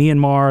 in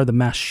Myanmar, the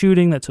mass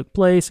shooting that took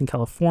place in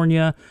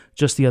California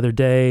just the other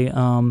day,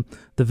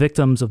 the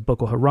victims of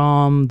Boko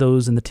Haram,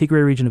 those in the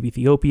Tigray region of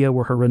Ethiopia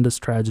where horrendous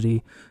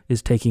tragedy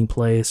is taking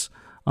place.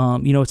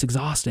 It's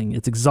exhausting.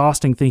 It's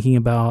exhausting thinking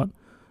about,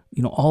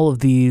 all of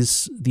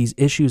these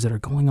issues that are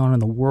going on in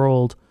the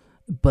world.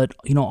 But,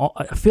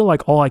 I feel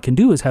like all I can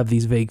do is have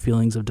these vague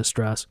feelings of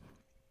distress.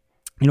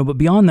 But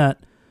beyond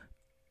that,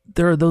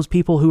 there are those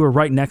people who are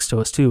right next to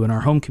us too in our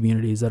home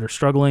communities that are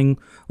struggling.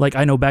 Like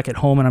I know back at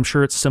home, and I'm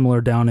sure it's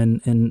similar down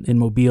in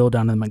Mobile,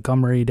 down in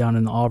Montgomery, down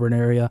in the Auburn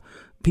area,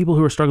 people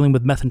who are struggling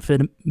with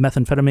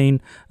methamphetamine,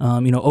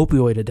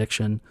 opioid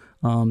addiction.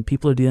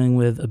 People are dealing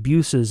with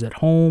abuses at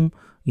home,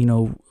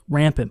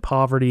 rampant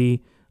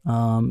poverty,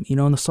 and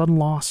the sudden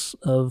loss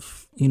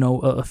of,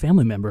 a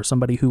family member,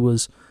 somebody who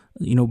was,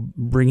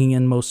 bringing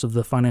in most of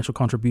the financial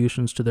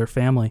contributions to their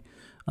family.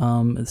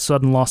 The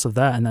sudden loss of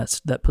that, and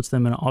that puts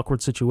them in an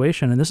awkward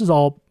situation. And this is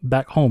all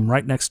back home,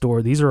 right next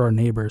door. These are our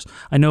neighbors.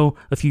 I know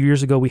a few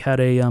years ago we had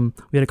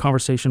a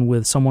conversation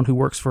with someone who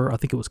works for, I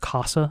think it was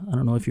CASA. I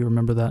don't know if you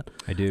remember that.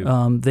 I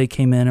do. They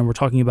came in and were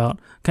talking about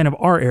kind of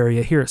our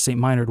area here at St.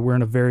 Meinrad. We're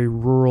in a very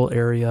rural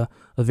area,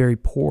 a very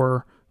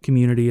poor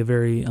community, a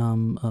very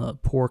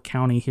poor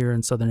county here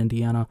in southern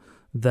Indiana.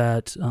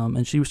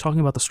 And she was talking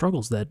about the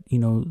struggles that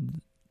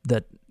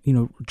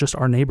just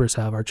our neighbors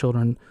have,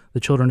 the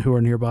children who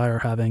are nearby are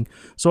having.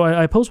 So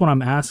I suppose what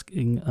I'm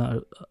asking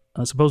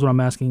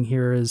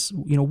here is,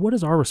 what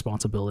is our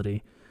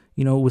responsibility?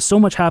 with so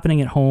much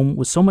happening at home,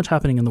 with so much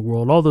happening in the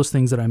world, all those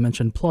things that I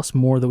mentioned, plus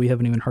more that we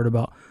haven't even heard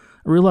about,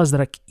 I realized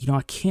that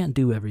I can't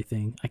do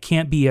everything. I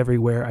can't be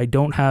everywhere. I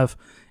don't have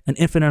an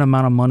infinite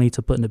amount of money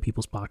to put into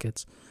people's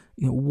pockets.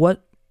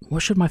 What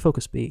should my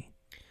focus be?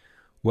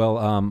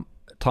 Well,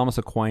 Thomas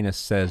Aquinas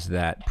says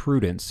that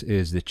prudence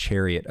is the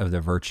chariot of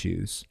the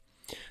virtues.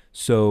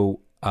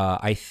 So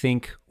I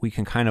think we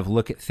can kind of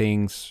look at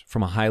things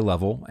from a high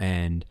level,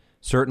 and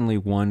certainly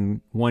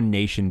one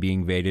nation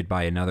being invaded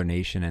by another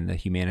nation and the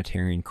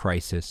humanitarian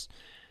crisis,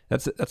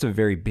 that's a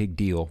very big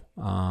deal.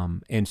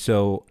 And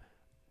so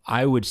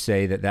I would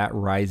say that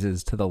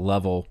rises to the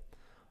level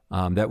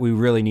that we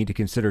really need to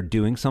consider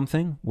doing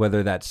something,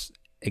 whether that's,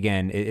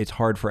 again, it's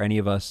hard for any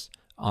of us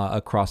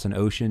across an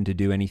ocean to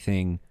do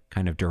anything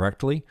kind of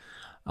directly.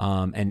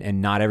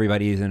 And not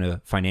everybody is in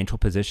a financial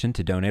position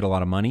to donate a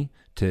lot of money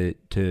to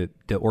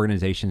the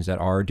organizations that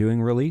are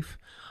doing relief.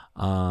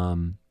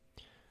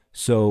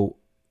 So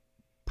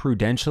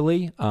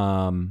prudentially,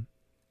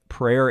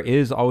 prayer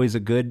is always a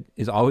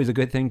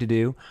good thing to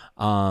do.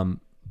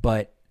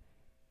 But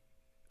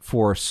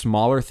for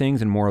smaller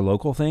things and more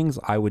local things,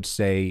 I would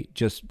say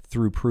just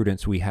through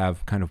prudence, we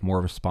have kind of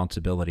more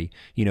responsibility.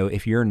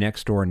 If your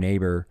next door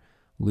neighbor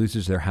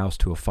loses their house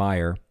to a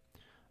fire,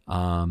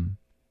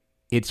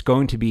 it's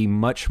going to be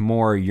much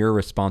more your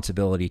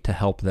responsibility to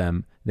help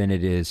them than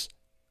it is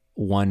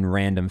one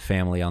random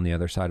family on the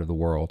other side of the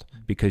world,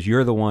 because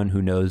you're the one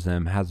who knows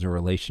them, has a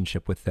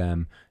relationship with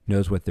them,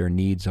 knows what their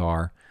needs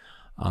are.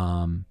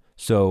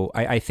 So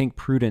I think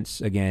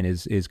prudence, again,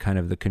 is kind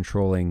of the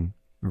controlling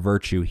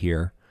virtue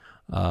here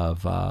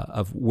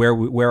of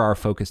where our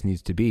focus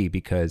needs to be,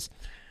 because,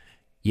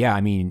 yeah,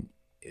 I mean,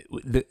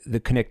 the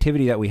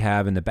connectivity that we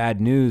have and the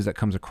bad news that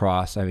comes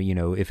across, I mean,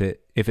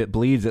 if it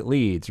bleeds, it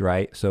leads,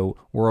 right? So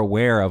we're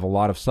aware of a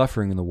lot of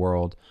suffering in the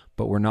world,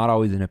 but we're not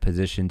always in a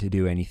position to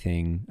do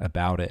anything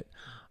about it,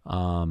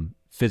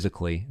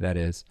 physically, that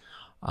is.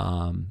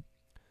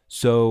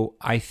 So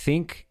I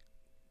think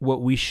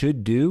what we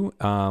should do,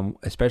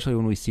 especially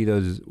when we see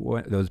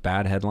those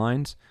bad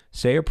headlines,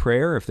 say a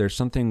prayer. If there's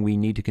something we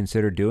need to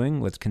consider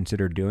doing, let's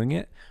consider doing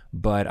it.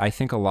 But I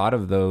think a lot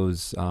of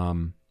those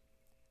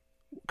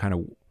kind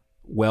of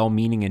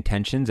well-meaning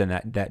intentions and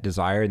that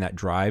desire and that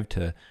drive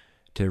to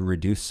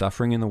reduce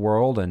suffering in the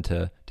world and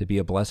to be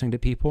a blessing to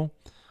people,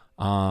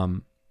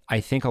 I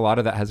think a lot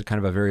of that has a kind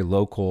of a very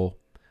local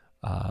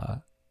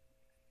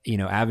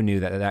avenue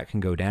that can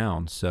go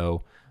down.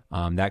 So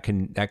that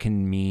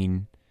can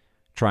mean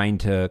trying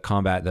to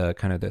combat the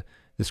kind of the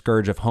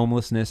scourge of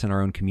homelessness in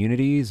our own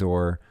communities,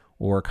 or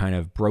kind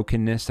of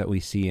brokenness that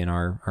we see in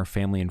our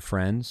family and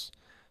friends.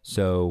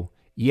 So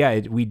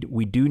yeah, we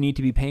do need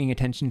to be paying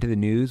attention to the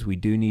news. We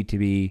do need to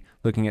be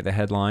looking at the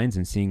headlines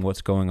and seeing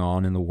what's going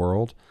on in the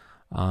world,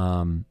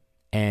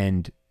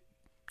 and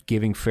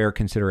giving fair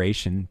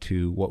consideration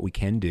to what we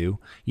can do.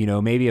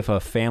 Maybe if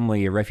a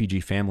refugee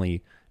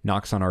family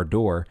knocks on our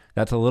door,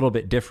 that's a little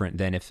bit different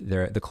than if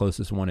the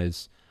closest one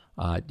is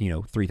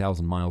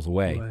 3,000 miles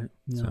away. Right.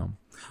 Yeah. So,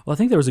 well, I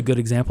think there was a good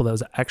example that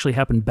was actually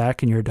happened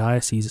back in your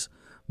diocese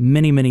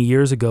many, many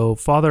years ago.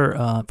 Father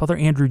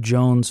Andrew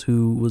Jones,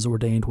 who was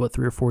ordained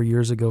 3 or 4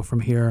 years ago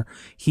from here,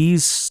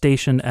 he's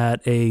stationed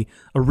at a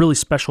really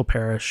special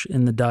parish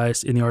in the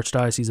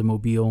Archdiocese of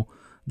Mobile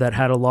that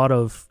had a lot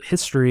of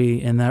history,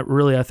 and that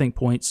really, I think,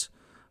 points.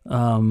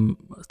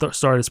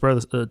 Sorry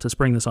to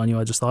spring this on you.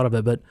 I just thought of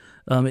it, but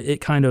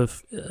it kind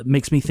of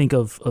makes me think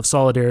of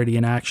solidarity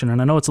in action.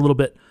 And I know it's a little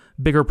bit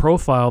bigger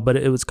profile, but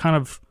it was kind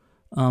of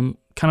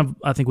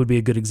I think would be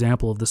a good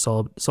example of the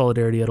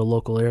solidarity at a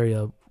local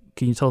area.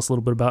 Can you tell us a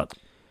little bit about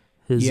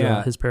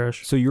his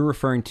parish? So you're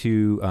referring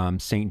to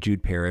St.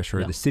 Jude Parish,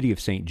 or the city of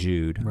St.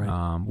 Jude,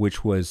 right.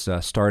 Which was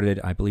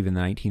started, I believe, in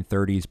the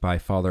 1930s by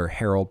Father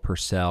Harold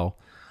Purcell.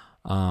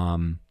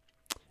 And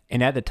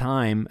at the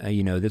time,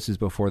 this is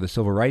before the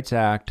Civil Rights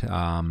Act.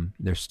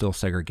 There's still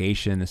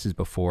segregation. This is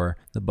before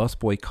the bus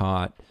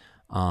boycott.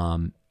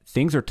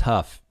 Things are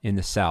tough in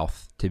the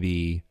South to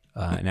be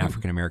an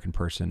African American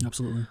person.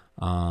 Absolutely.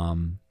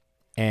 And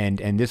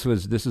this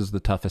is the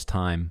toughest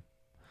time,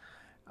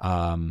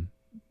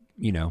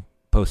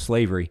 post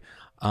slavery.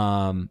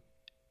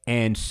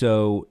 And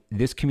so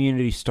this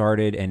community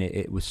started, and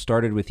it was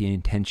started with the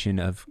intention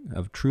of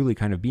truly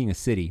kind of being a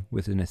city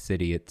within a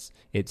city. It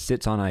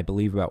sits on, I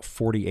believe, about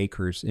 40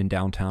 acres in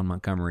downtown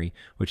Montgomery,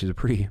 which is a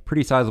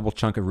pretty sizable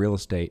chunk of real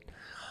estate,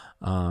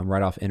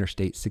 right off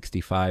Interstate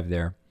 65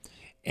 there.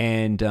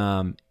 And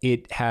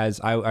it has,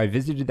 I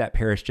visited that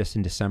parish just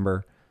in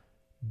December.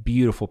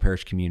 Beautiful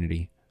parish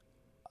community,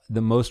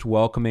 the most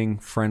welcoming,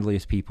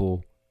 friendliest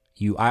people.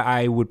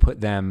 I would put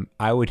them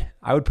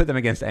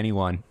against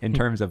anyone in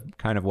terms of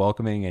kind of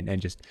welcoming and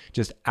just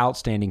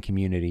outstanding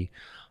community.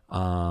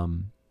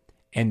 And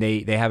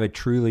they have a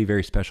truly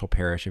very special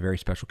parish, a very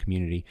special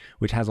community,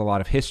 which has a lot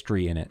of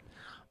history in it.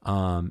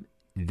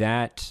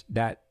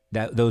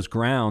 Those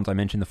grounds, I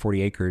mentioned the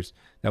 40 acres,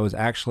 that was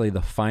actually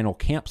the final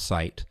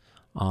campsite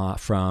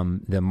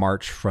from the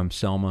march from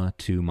Selma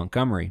to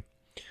Montgomery.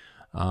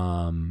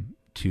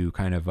 to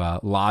kind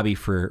of lobby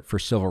for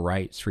civil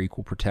rights, for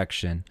equal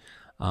protection.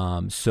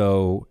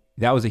 So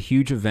that was a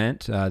huge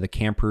event. The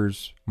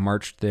campers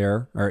marched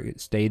there, or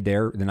stayed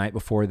there the night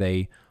before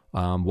they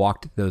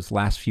walked those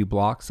last few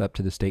blocks up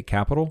to the state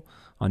capitol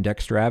on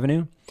Dexter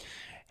Avenue.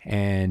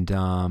 And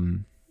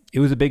it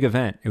was a big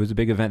event.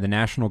 The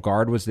National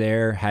Guard was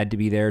there, had to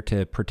be there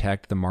to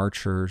protect the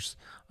marchers.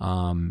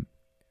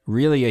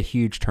 Really a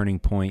huge turning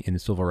point in the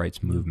civil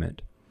rights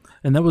movement.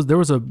 And there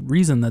was a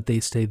reason that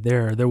they stayed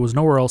there. There was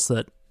nowhere else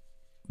that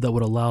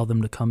would allow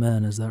them to come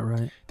in. Is that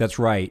right? That's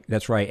right.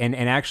 And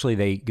actually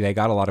they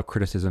got a lot of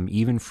criticism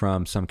even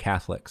from some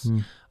Catholics.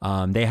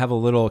 They have a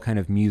little kind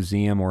of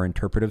museum or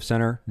interpretive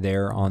center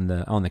there on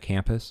the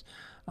campus.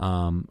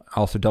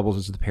 Also doubles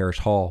as the parish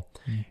hall.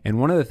 And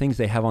one of the things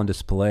they have on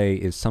display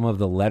is some of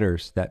the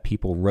letters that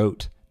people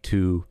wrote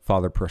to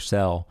Father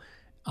Purcell,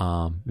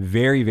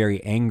 very,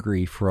 very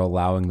angry for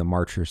allowing the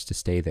marchers to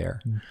stay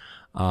there.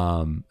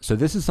 So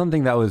this is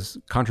something that was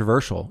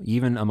controversial,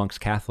 even amongst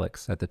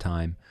Catholics at the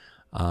time.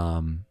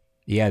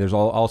 There's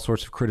all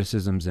sorts of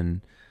criticisms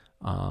and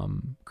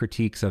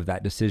critiques of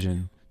that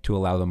decision to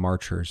allow the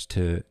marchers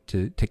to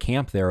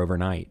camp there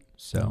overnight.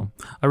 So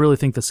I really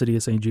think the city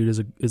of St.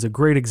 Jude is a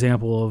great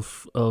example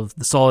of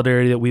the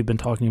solidarity that we've been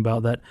talking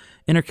about, that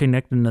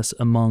interconnectedness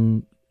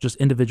among just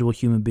individual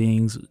human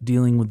beings,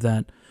 dealing with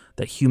that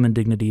human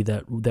dignity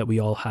that we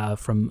all have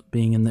from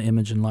being in the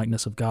image and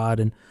likeness of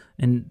God,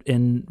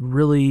 and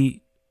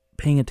really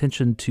paying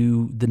attention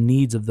to the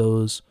needs of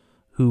those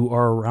who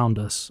are around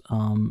us,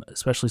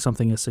 especially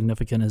something as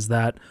significant as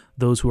that,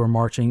 those who are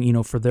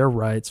marching, for their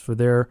rights, for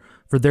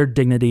their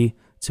dignity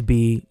to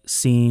be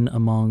seen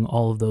among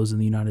all of those in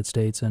the United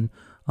States. And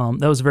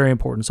that was very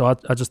important. So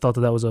I just thought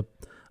that was a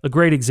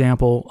great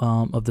example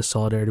of the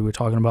solidarity we're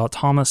talking about.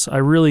 Thomas, I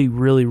really,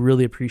 really,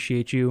 really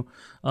appreciate you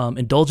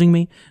indulging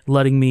me,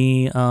 letting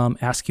me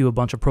ask you a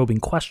bunch of probing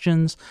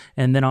questions.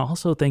 And then I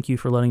also thank you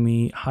for letting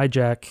me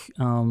hijack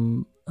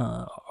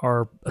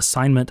our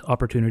assignment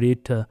opportunity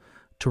to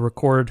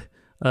record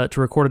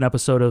an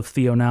episode of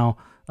Theo Now.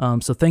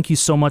 So thank you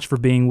so much for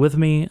being with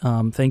me.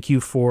 Thank you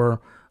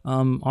for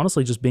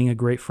honestly just being a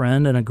great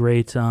friend and a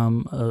great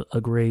fellow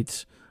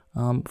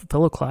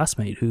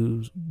classmate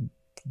who's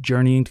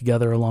journeying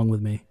together along with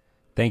me.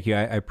 Thank you.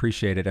 I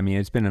appreciate it. I mean,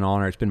 it's been an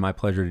honor. It's been my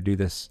pleasure to do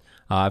this.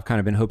 I've kind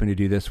of been hoping to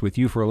do this with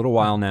you for a little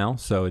while now,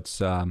 so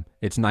it's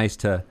nice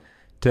to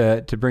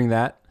bring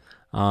that.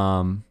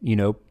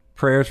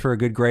 Prayers for a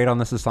good grade on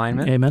this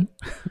assignment. Amen.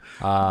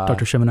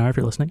 Dr. Sheminar, if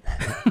you're listening.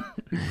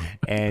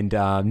 And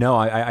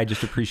I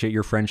just appreciate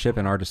your friendship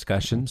and our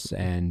discussions,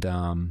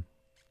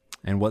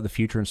 and what the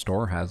future in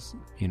store has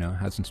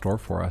in store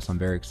for us. I'm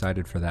very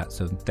excited for that.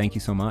 So thank you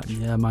so much.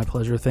 Yeah, my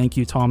pleasure. Thank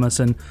you, Thomas.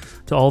 And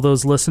to all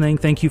those listening,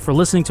 thank you for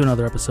listening to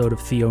another episode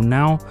of Theo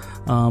Now.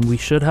 We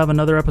should have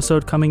another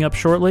episode coming up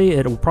shortly.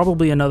 It will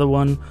probably be another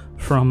one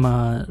from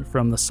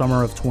the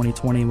summer of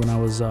 2020 when I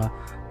was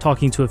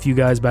talking to a few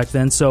guys back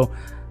then. So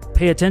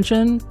pay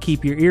attention,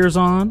 keep your ears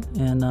on,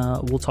 and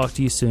we'll talk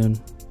to you soon.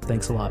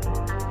 Thanks a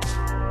lot.